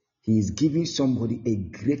 He is giving somebody a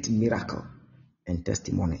great miracle and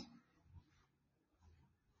testimony.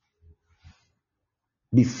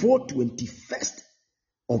 Before 21st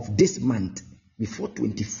of this month, before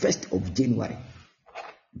 21st of January,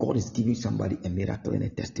 God is giving somebody a miracle and a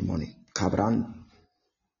testimony. Kabran.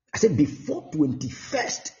 I said before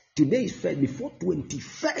 21st, today is 1st, before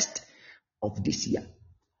 21st of this year,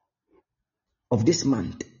 of this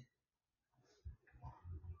month,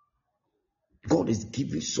 God is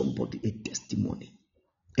giving somebody a testimony,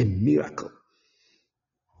 a miracle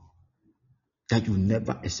that you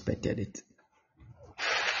never expected it.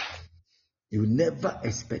 You never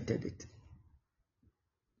expected it.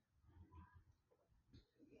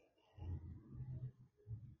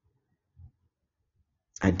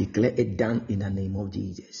 I declare it done in the name of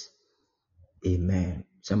Jesus. Amen.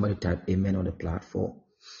 Somebody type amen on the platform.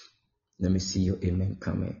 Let me see your amen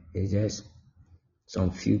coming. It's just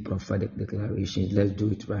some few prophetic declarations. Let's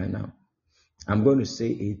do it right now. I'm going to say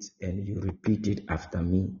it and you repeat it after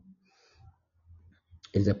me.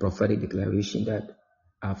 It's a prophetic declaration that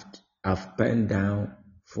I've penned down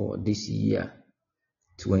for this year,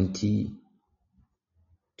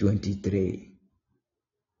 2023.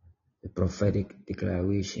 The prophetic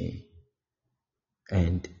declaration.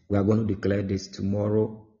 And we are going to declare this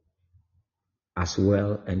tomorrow as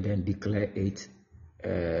well, and then declare it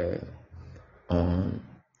on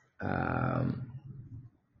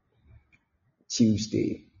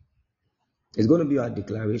Tuesday. It's going to be our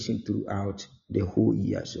declaration throughout the whole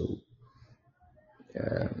year. So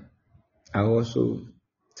I also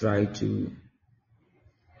try to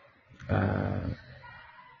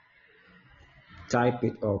type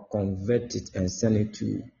it or convert it and send it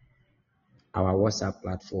to our WhatsApp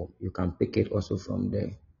platform. You can pick it also from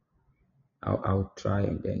there. I'll try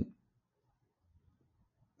and then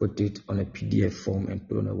put it on a PDF form and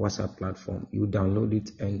put it on a WhatsApp platform. You download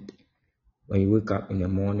it, and when you wake up in the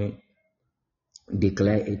morning,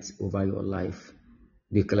 declare it over your life,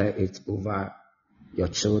 declare it over your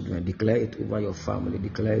children, declare it over your family,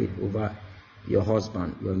 declare it over your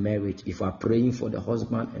husband, your marriage. If you are praying for the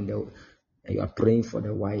husband and you are praying for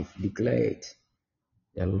the wife, declare it.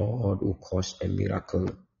 The Lord will cause a miracle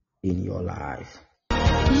in your life.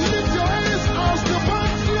 Lift your hands as the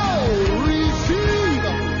man flow. Receive.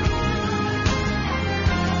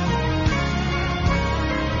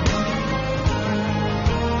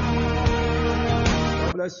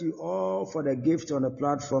 God bless you all for the gift on the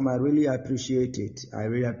platform. I really appreciate it. I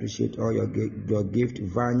really appreciate all your gift.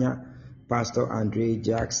 Vanya, Pastor Andre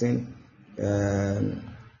Jackson,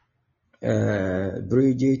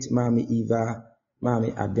 Bridget, Mami Eva,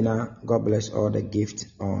 Mami Abina. God bless all the gifts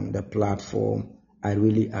on the platform. I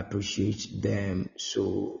really appreciate them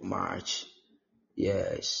so much.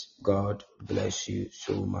 Yes, God bless you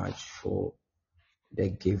so much for the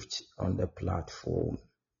gift on the platform.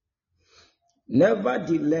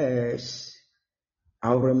 Nevertheless,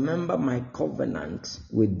 I'll remember my covenant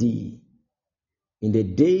with thee in the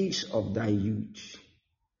days of thy youth,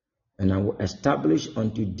 and I will establish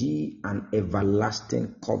unto thee an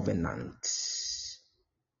everlasting covenant.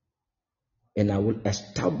 And I will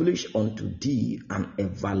establish unto thee an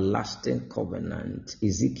everlasting covenant.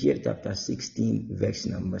 Ezekiel chapter 16, verse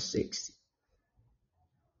number 6.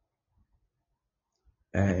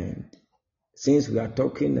 And since we are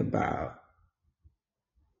talking about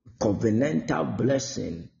covenantal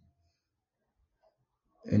blessing,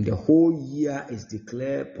 and the whole year is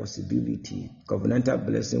declared possibility, covenantal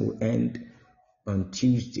blessing will end on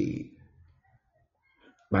Tuesday.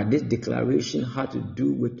 But this declaration had to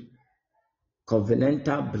do with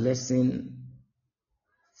covenantal blessing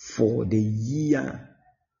for the year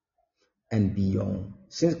and beyond.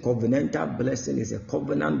 Since covenantal blessing is a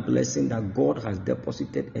covenant blessing that God has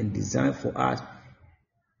deposited and designed for us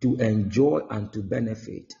to enjoy and to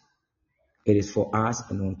benefit, it is for us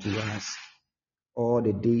and unto us all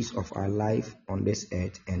the days of our life on this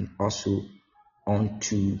earth, and also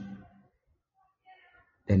unto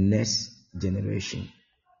the next generation.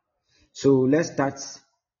 So let's start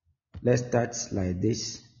like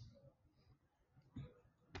this.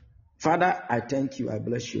 Father, I thank you, I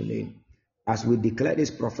bless your name as we declare this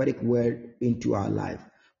prophetic word into our life.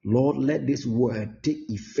 Lord, let this word take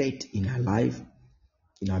effect in our life,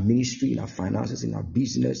 in our ministry, in our finances, in our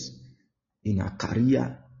business, in our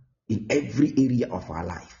career, in every area of our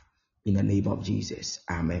life. In the name of Jesus.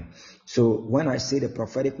 Amen. So when I say the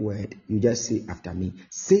prophetic word, you just say after me.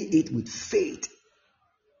 Say it with faith.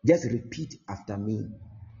 Just repeat after me.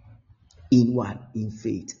 In what? In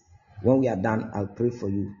faith. When we are done, I'll pray for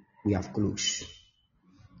you. We have closed.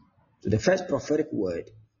 So the first prophetic word,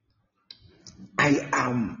 I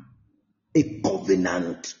am a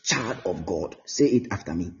covenant child of God. Say it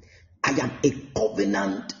after me. I am a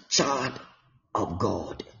covenant child of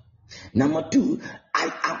God. Number 2,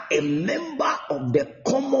 I am a member of the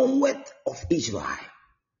Commonwealth of Israel.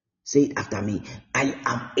 Say it after me. I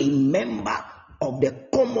am a member of the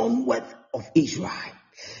Commonwealth of Israel.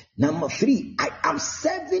 Number 3, I am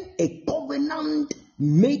serving a covenant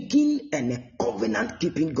making and a covenant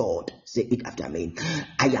keeping God. Say it after me.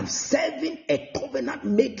 I am serving a covenant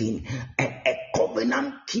making and a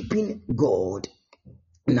covenant keeping God.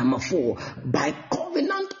 Number 4, by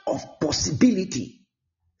covenant of possibility.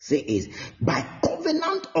 Say it. By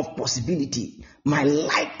covenant of possibility, my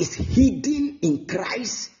life is hidden in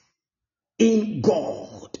Christ, in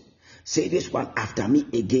God. Say this one after me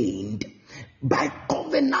again. By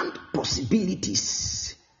covenant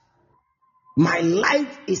possibilities, my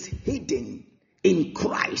life is hidden in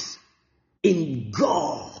Christ, in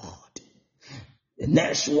God. The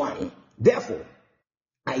next one. Therefore,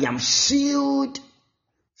 I am shielded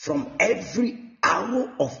from every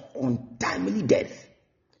arrow of untimely death.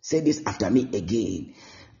 Say this after me again.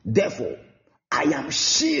 Therefore, I am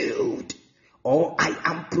shielded, or I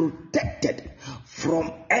am protected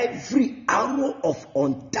from every arrow of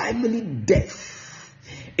untimely death.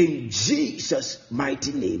 In Jesus'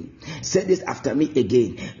 mighty name. Say this after me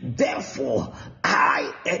again. Therefore,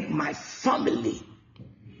 I and my family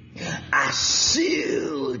are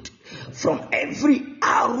shielded from every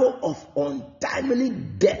arrow of untimely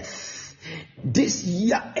death this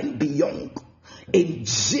year and beyond. In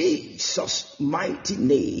Jesus' mighty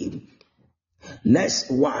name.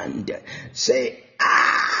 Next one, say,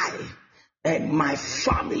 I and my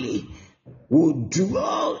family will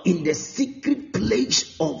dwell in the secret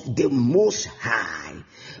place of the Most High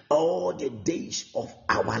all the days of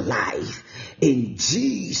our life. In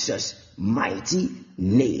Jesus' mighty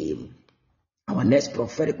name. Our next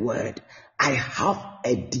prophetic word, I have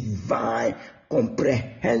a divine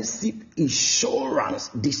comprehensive insurance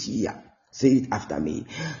this year. Say it after me.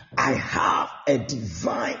 I have a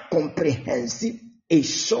divine comprehensive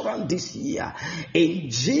insurance this year. In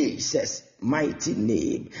Jesus' mighty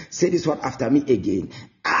name. Say this one after me again.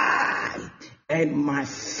 I and my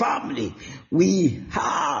family, we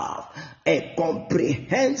have a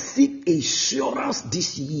comprehensive insurance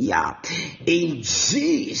this year. In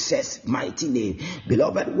Jesus' mighty name.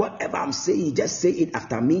 Beloved, whatever I'm saying, just say it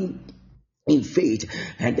after me in faith,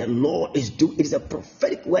 and the Lord is doing. It is a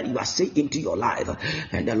prophetic word you are saying into your life,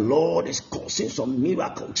 and the Lord is causing some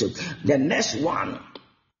miracles. The next one,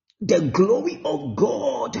 the glory of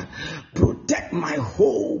God protect my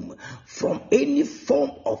home from any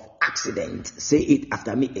form of accident. Say it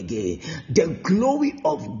after me again. The glory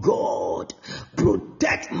of God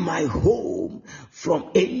protect my home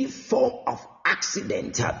from any form of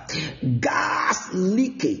accident. Gas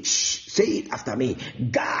leakage. Say it after me.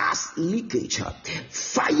 Gas leakage.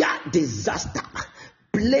 Fire disaster.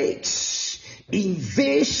 Plagues.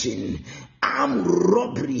 Invasion. Armed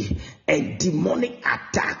robbery and demonic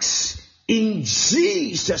attacks. In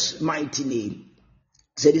Jesus' mighty name.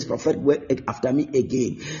 Say this prophetic word after me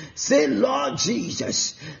again. Say, Lord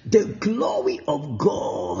Jesus, the glory of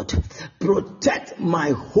God protect my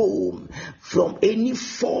home from any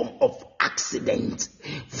form of accident,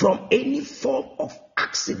 from any form of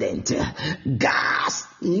accident, gas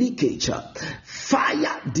leakage,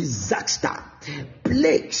 fire disaster,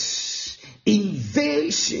 plagues,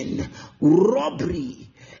 invasion, robbery,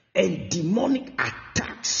 and demonic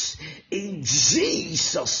attacks. In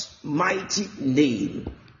Jesus' mighty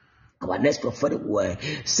name. Our next prophetic word,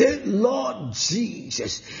 say, Lord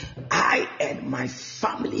Jesus, I and my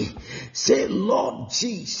family. Say, Lord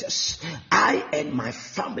Jesus, I and my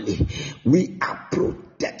family, we are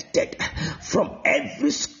protected from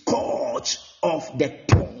every scourge of the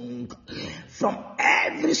tongue, from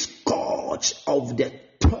every scourge of the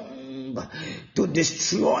tongue to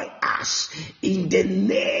destroy us in the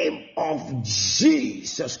name of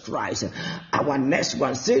Jesus Christ. Our next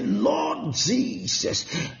one, say, Lord Jesus,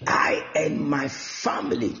 I and my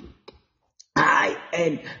family,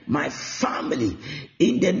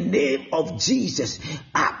 in the name of Jesus,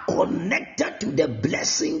 are connected to the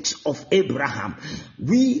blessings of Abraham.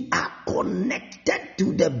 We are connected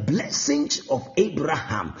to the blessings of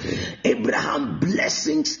Abraham. Abraham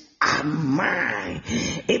blessings are mine.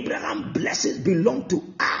 Abraham blessings belong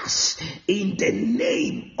to us in the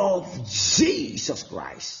name of Jesus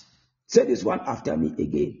Christ. Say this one after me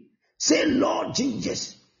again. Say, Lord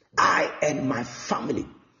Jesus, I and my family,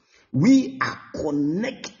 we are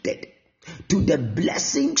connected to the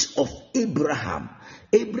blessings of Abraham.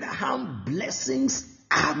 Abraham blessings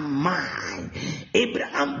are mine.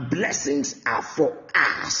 Abraham blessings are for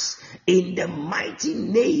us in the mighty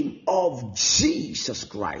name of Jesus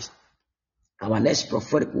Christ. Our next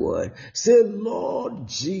prophetic word, say, Lord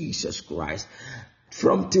Jesus Christ,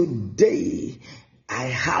 from today I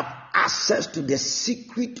have access to the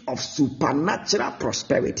secret of supernatural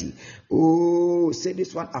prosperity. Oh, say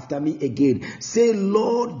this one after me again. Say,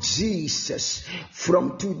 Lord Jesus,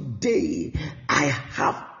 from today I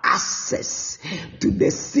have access to the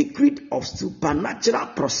secret of supernatural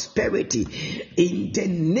prosperity in the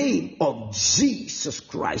name of Jesus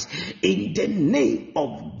Christ. In the name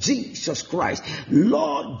of Jesus Christ.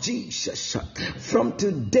 Lord Jesus, from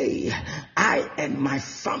today I and my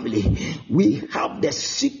family, we have the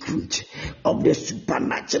secret of the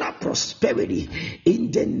supernatural prosperity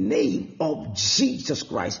in the name of Jesus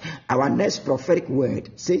Christ. Our next prophetic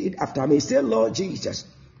word, say it after me. Say, Lord Jesus,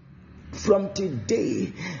 from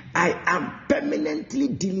today, I am permanently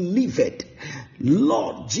delivered.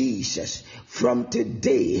 Lord Jesus, from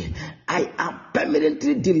today, I am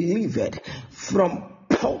permanently delivered from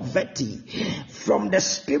poverty, from the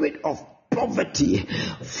spirit of poverty,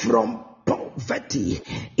 from poverty,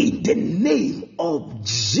 in the name of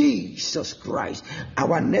Jesus Christ.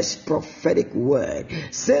 Our next prophetic word,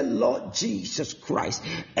 say, Lord Jesus Christ,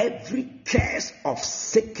 every curse of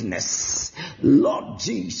sickness, Lord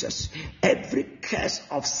Jesus, every curse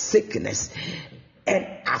of sickness and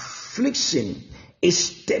affliction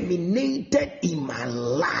is terminated in my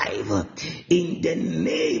life in the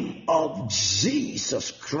name of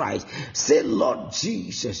Jesus Christ. Say, Lord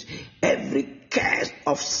Jesus, every curse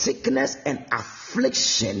of sickness and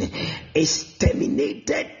affliction is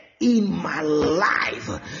terminated in my life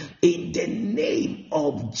in the name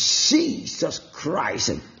of Jesus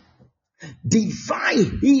Christ.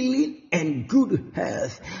 Divine healing and good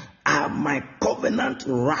health are my covenant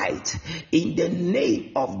right in the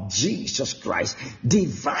name of Jesus Christ.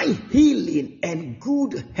 Divine healing and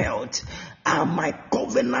good health are my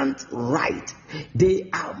covenant right.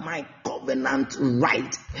 They are my covenant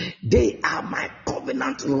right. They are my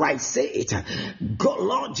covenant right. Say it. God,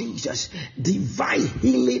 Lord Jesus, divine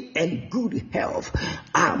healing and good health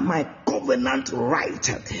are my covenant right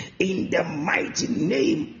in the mighty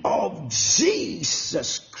name of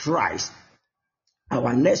Jesus Christ.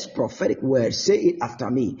 Our next prophetic word, say it after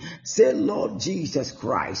me. Say, Lord Jesus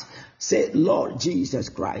Christ. Say, Lord Jesus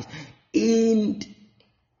Christ. In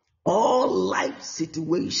all life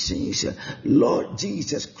situations, Lord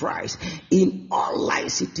Jesus Christ, in all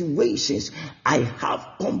life situations, I have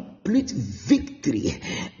complete victory.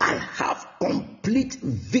 I have complete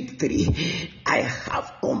victory. I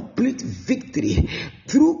have complete victory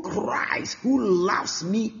through Christ who loves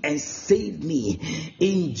me and saved me.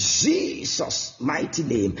 In Jesus' mighty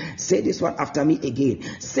name. Say this one after me again.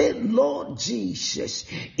 Say, Lord Jesus,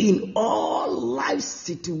 in all life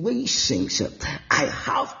situations, I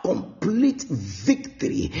have complete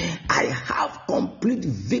victory. I have complete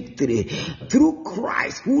victory through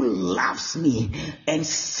Christ who loves me and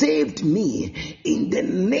saved me in the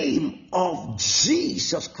name of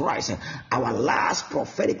Jesus Christ. Our last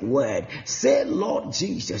prophetic word. Say, Lord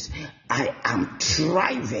Jesus, I am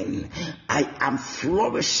thriving, I am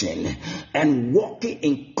flourishing and walking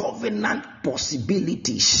in covenant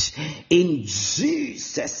possibilities in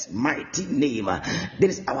Jesus' mighty name.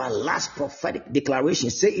 This is our last prophetic declaration.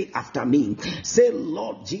 Say it after me. Say,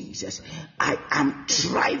 Lord Jesus, I am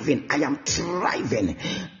thriving, I am thriving,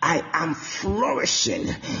 I am flourishing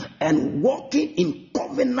and walking in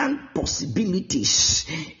covenant possibilities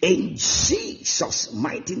in Jesus'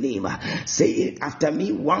 mighty name. Say it after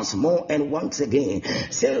me once more and once again.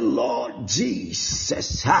 Say, Lord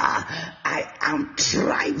Jesus, I am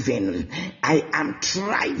thriving, I am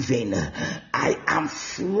thriving, I am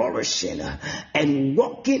flourishing and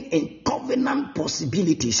walking in covenant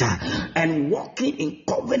possibilities and walking in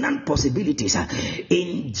covenant possibilities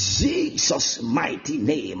in Jesus' mighty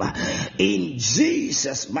name. In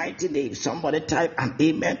Jesus' mighty name. Somebody type an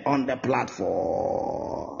amen on the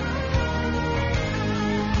platform.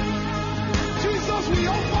 Jesus, we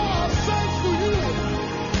offer ourselves to you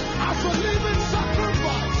as a living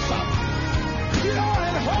sacrifice, pure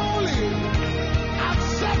and holy,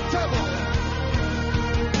 acceptable.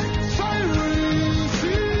 Say,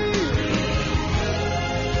 receive.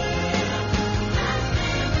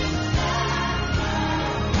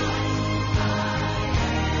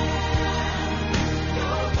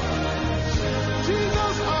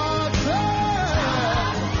 Jesus, our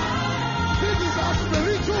God. This is our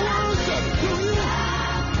spiritual worship to you.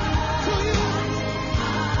 To you.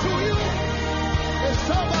 To you.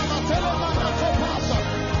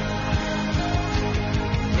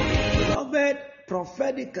 Beloved,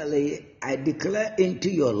 prophetically, I declare into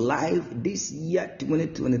your life this year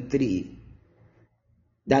 2023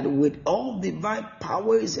 that with all divine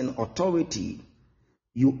powers and authority,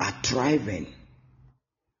 you are thriving,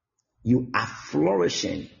 you are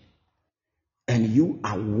flourishing, and you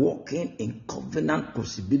are walking in covenant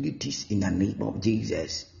possibilities in the name of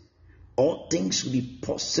Jesus. All things will be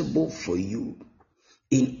possible for you.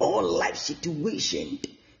 In all life situations,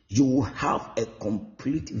 you will have a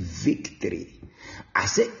complete victory. I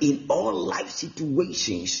said in all life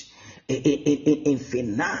situations, in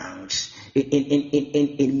finance,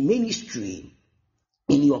 in ministry,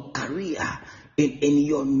 in your career, in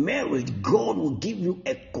your marriage, God will give you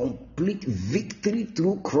a complete victory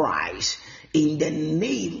through Christ. In the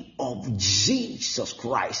name of Jesus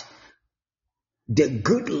Christ, the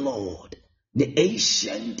good Lord, the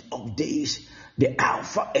Ancient of Days, the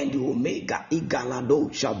Alpha and the Omega, Igalado,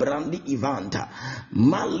 Shabrandi Ivanta,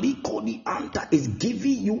 Malikodi Anta is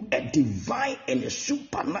giving you a divine and a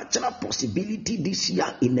supernatural possibility this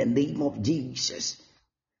year in the name of Jesus.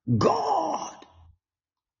 God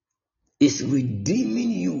is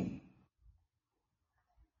redeeming you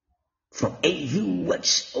from every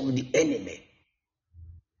works of the enemy.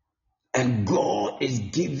 And God is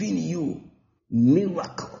giving you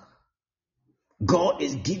miracle. God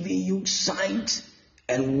is giving you signs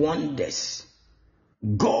and wonders.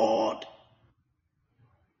 God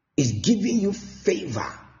is giving you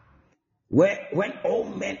favor. Where when all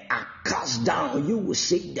men are cast down, you will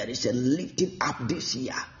say there is a lifting up this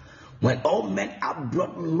year. When all men are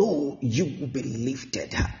brought low, you will be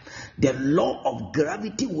lifted. The law of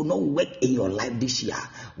gravity will not work in your life this year,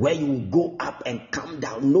 where you will go up and come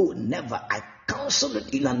down. No, never. I counsel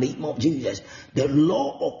it in the name of Jesus. The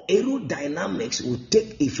law of aerodynamics will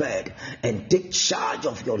take effect and take charge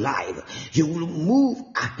of your life. You will move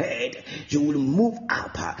ahead. You will move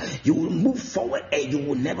up. You will move forward, and you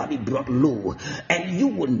will never be brought low. And you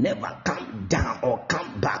will never come down or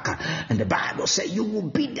come back. And the Bible says you will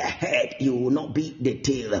be the head. You will not be the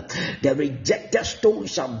tail. The rejected stone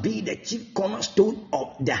shall be the chief cornerstone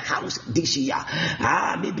of the house this year.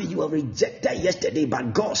 Maybe you were rejected yesterday,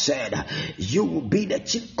 but God said you will be the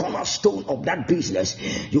chief cornerstone of that business.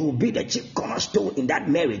 You will be the chief cornerstone in that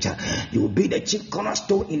marriage. You will be the chief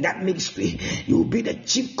cornerstone in that ministry. You will be the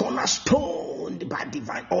chief cornerstone by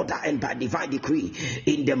divine order and by divine decree.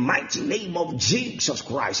 In the mighty name of Jesus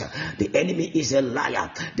Christ. The enemy is a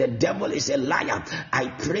liar. The devil is a liar. I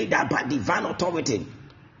pray that by divine authority,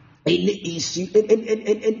 any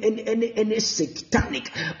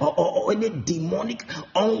satanic or any demonic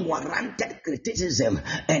unwarranted criticism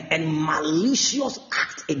and malicious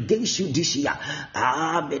act against you this year,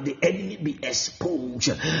 may the enemy be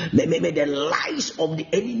exposed. May the lies of the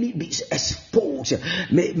enemy be exposed.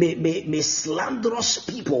 May slanderous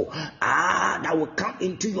people that will come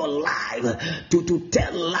into your life to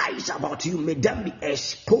tell lies about you, may them be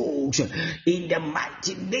exposed in the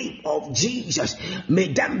mighty name of Jesus.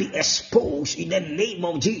 May them be exposed in the name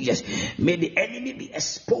of Jesus. May the enemy be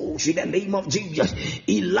exposed in the name of Jesus.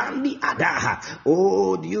 Ilandi Adaha.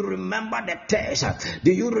 Oh, do you remember the text?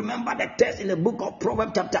 Do you remember the text in the book of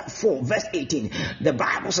Proverbs chapter 4 verse 18? The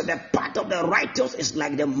Bible said the path of the righteous is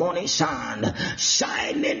like the morning sun,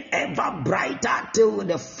 shining ever brighter till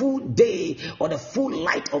the full day or the full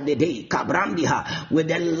light of the day. Kabrandiha, with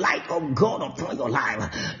the light of God upon your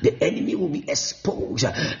life, the enemy will be exposed.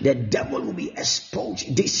 The devil will be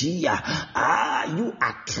exposed this year. You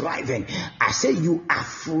are thriving. I say you are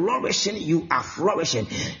flourishing. You are flourishing.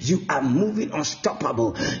 You are moving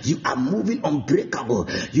unstoppable. You are moving unbreakable.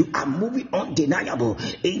 You are moving undeniable.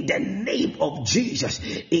 In the name of Jesus.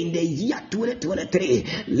 In the year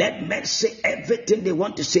 2023, let men say everything they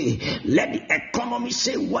want to say. Let the economy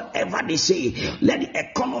say whatever they say. Let the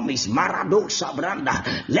economists, Marado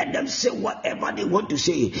Sabranda, let them say whatever they want to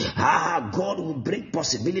say. God will bring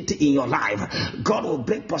possibility in your life. God will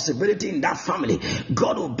bring possibility in that family.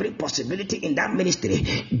 God will bring possibility in that ministry.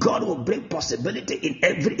 God will bring possibility in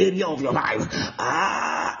every area of your life.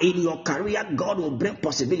 In your career, God will bring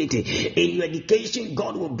possibility. In your education,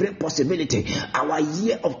 God will bring possibility. Our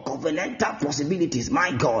year of covenantal possibilities,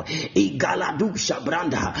 my God. Igaladu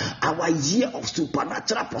Shabranda. Our year of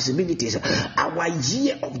supernatural possibilities. Our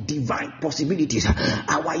year of divine possibilities.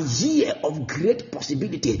 Our year of great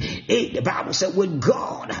possibility. The Bible said with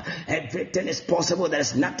God, everything is possible. There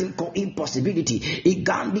is nothing called impossibility.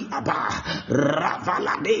 Igandi Abba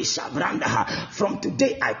Ravalade Shavranda. From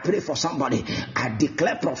today, I pray for somebody. I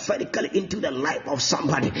declare prophetically into the life of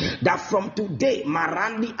somebody that from today,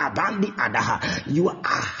 Marandi Abandi Adaha, you are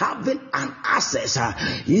having an access.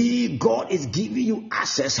 God is giving you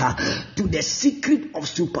access to the secret of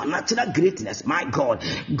supernatural greatness. My God,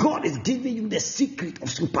 God is giving you the secret of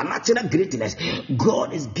supernatural greatness.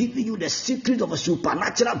 God is giving you the secret of a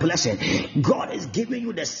supernatural blessing. God is giving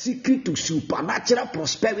you the secret to supernatural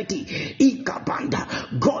prosperity.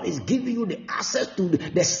 Ikabanda. God is giving you the access to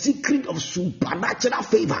the secret of supernatural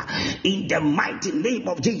favor. In the mighty name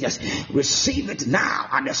of Jesus, receive it now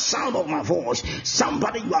at the sound of my voice.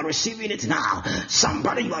 Somebody, you are receiving it now.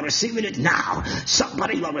 Somebody, you are receiving it now.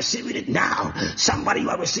 Somebody, you are receiving it now. Somebody, you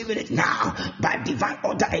are receiving it now by divine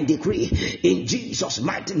order and decree. In Jesus'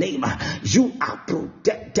 mighty name, you are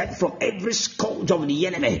protected from every scourge of the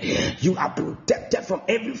enemy. You are protected from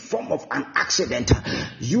every form of an accident.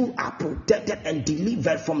 You are protected and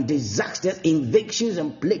delivered from disasters, invasions,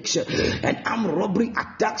 and plagues, and armed robbery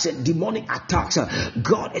attacks and demonic attacks.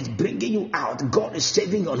 God is bringing you out. God is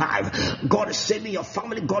saving your life. God is saving your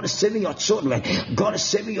family. God is saving your children. God is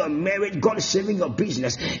saving your marriage. God is saving your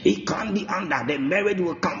business. It can't be under. The marriage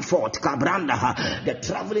will come forth. Kabranda. The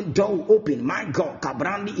traveling door will open. My God.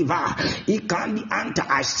 Kabrandi Iva. It can't be under.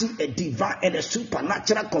 I see a divine and a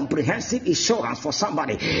supernatural comprehensive insurance for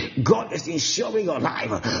somebody. God is insuring your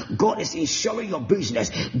life. God is insuring your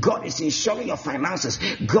business. God is insuring your finances.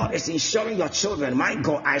 God is insuring your children. My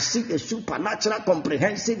God, I see a supernatural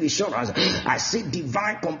comprehensive insurance. I see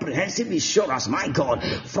divine comprehensive insurance, my God,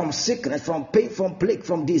 from sickness, from pain, from plague,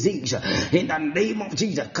 from disease. In the name of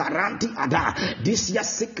Jesus, Karanti Ada. This year,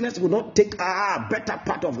 sickness will not take a better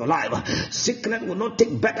part of your life. Sickness will not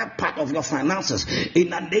take better part of your finances. In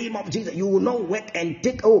the name of Jesus, you will not work and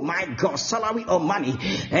take, oh my God, salary or money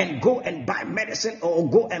and go and buy medicine or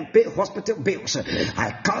go and pay hospital bills.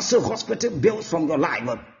 I cancel hospital bills from your life.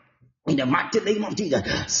 In the mighty name of Jesus,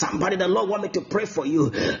 somebody, the Lord want me to pray for you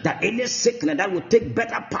that any sickness that will take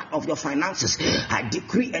better part of your finances, I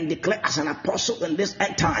decree and declare as an apostle in this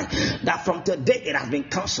end time that from today it has been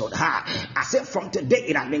cancelled. I said from today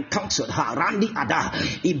it has been cancelled. Randi Ada,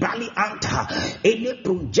 Ibali Anta, any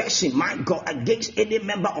projection, my God, against any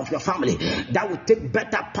member of your family that will take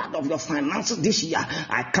better part of your finances this year,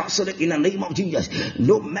 I cancel it in the name of Jesus.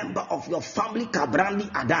 No member of your family, Kabrandi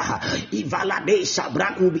Ada, Ivalade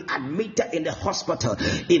Sabran will be admitted in the hospital.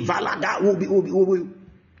 Ivalada will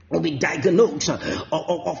be diagnosed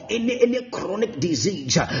of any chronic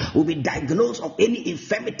disease, will be diagnosed of any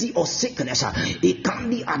infirmity or sickness. It can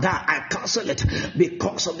be I cancel it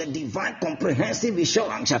because of the divine comprehensive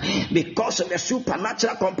insurance, because of the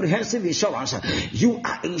supernatural comprehensive insurance. You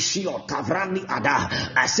are insured. Kavrandi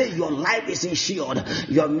Ada. I say your life is insured,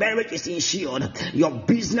 your marriage is insured, your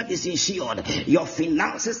business is insured, your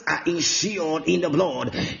finances are insured in the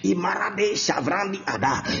blood. Imarade Shavrandi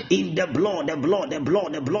Ada. In the blood, the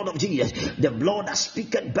blood of Jesus, the blood that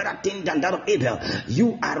speaketh better things than that of Abel.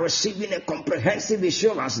 You are receiving a comprehensive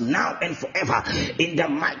insurance now and forever in the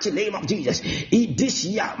mighty name of Jesus. In this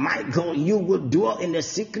year, my God, you will dwell in the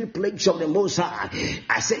secret place of the Most High.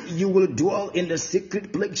 I said you will dwell in the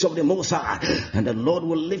secret place of the Most High, and the Lord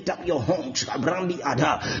will lift up your homes.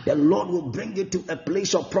 The Lord will bring you to a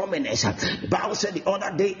place of prominence. The Bible said the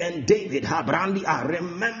other day, and David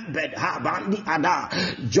remembered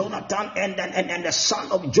Jonathan and the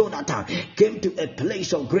son of Jonathan came to a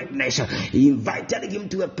place of greatness. He invited him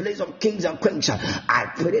to a place of kings and queens.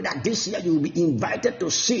 I pray that this year you will be invited to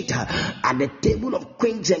sit at the table of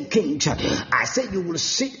queens and kings. I say you will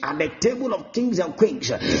sit at the table of kings and queens.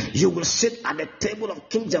 You will sit at the table of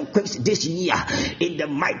kings and queens this year in the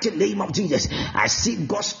mighty name of Jesus. I see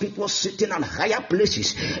God's people sitting on higher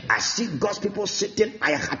places. I see God's people sitting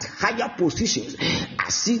at higher positions. I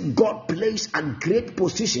see God placed at great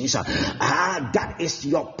positions. That is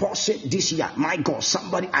your portion this year. My God,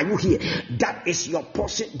 somebody, are you here? That is your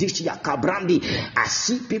portion this year. Kabrandi. I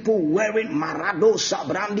see people wearing Marado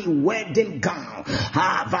Sabrandi wedding gown.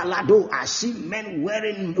 Valado. I see men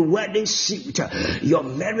wearing wedding suit. Your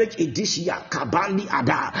marriage is this year. Kabandi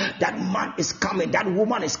Ada. That man is coming. That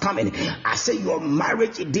woman is coming. I say your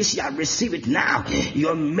marriage is this year. Receive it now.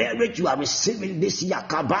 Your marriage you are receiving this year.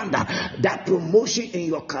 Kabanda. That promotion in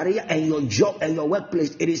your career and your job and your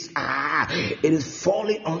workplace. It is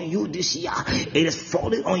falling on you this year. It is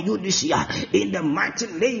falling on you this year. In the mighty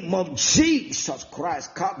name of Jesus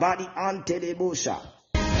Christ. Kabadi ante debosha.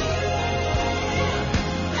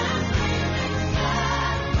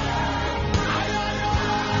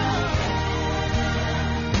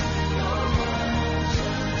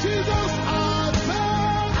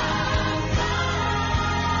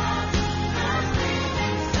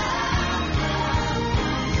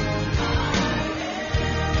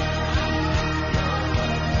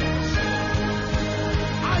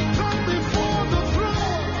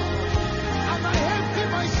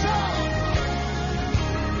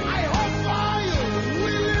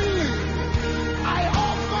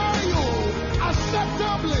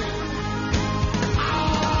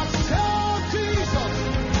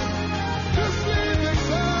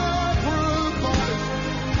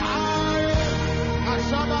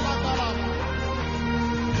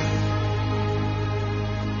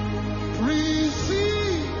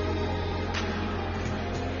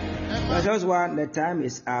 Just one, the time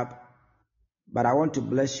is up, but I want to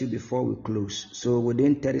bless you before we close. So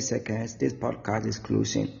within 30 seconds, this podcast is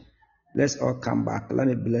closing. Let's all come back. Let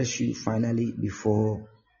me bless you finally before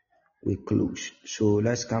we close. So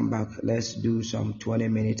let's come back. Let's do some 20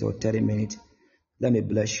 minutes or 30 minutes. Let me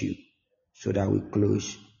bless you so that we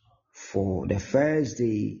close for the first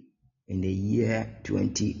day in the year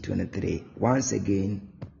 2023. Once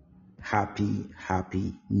again,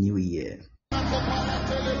 happy New Year.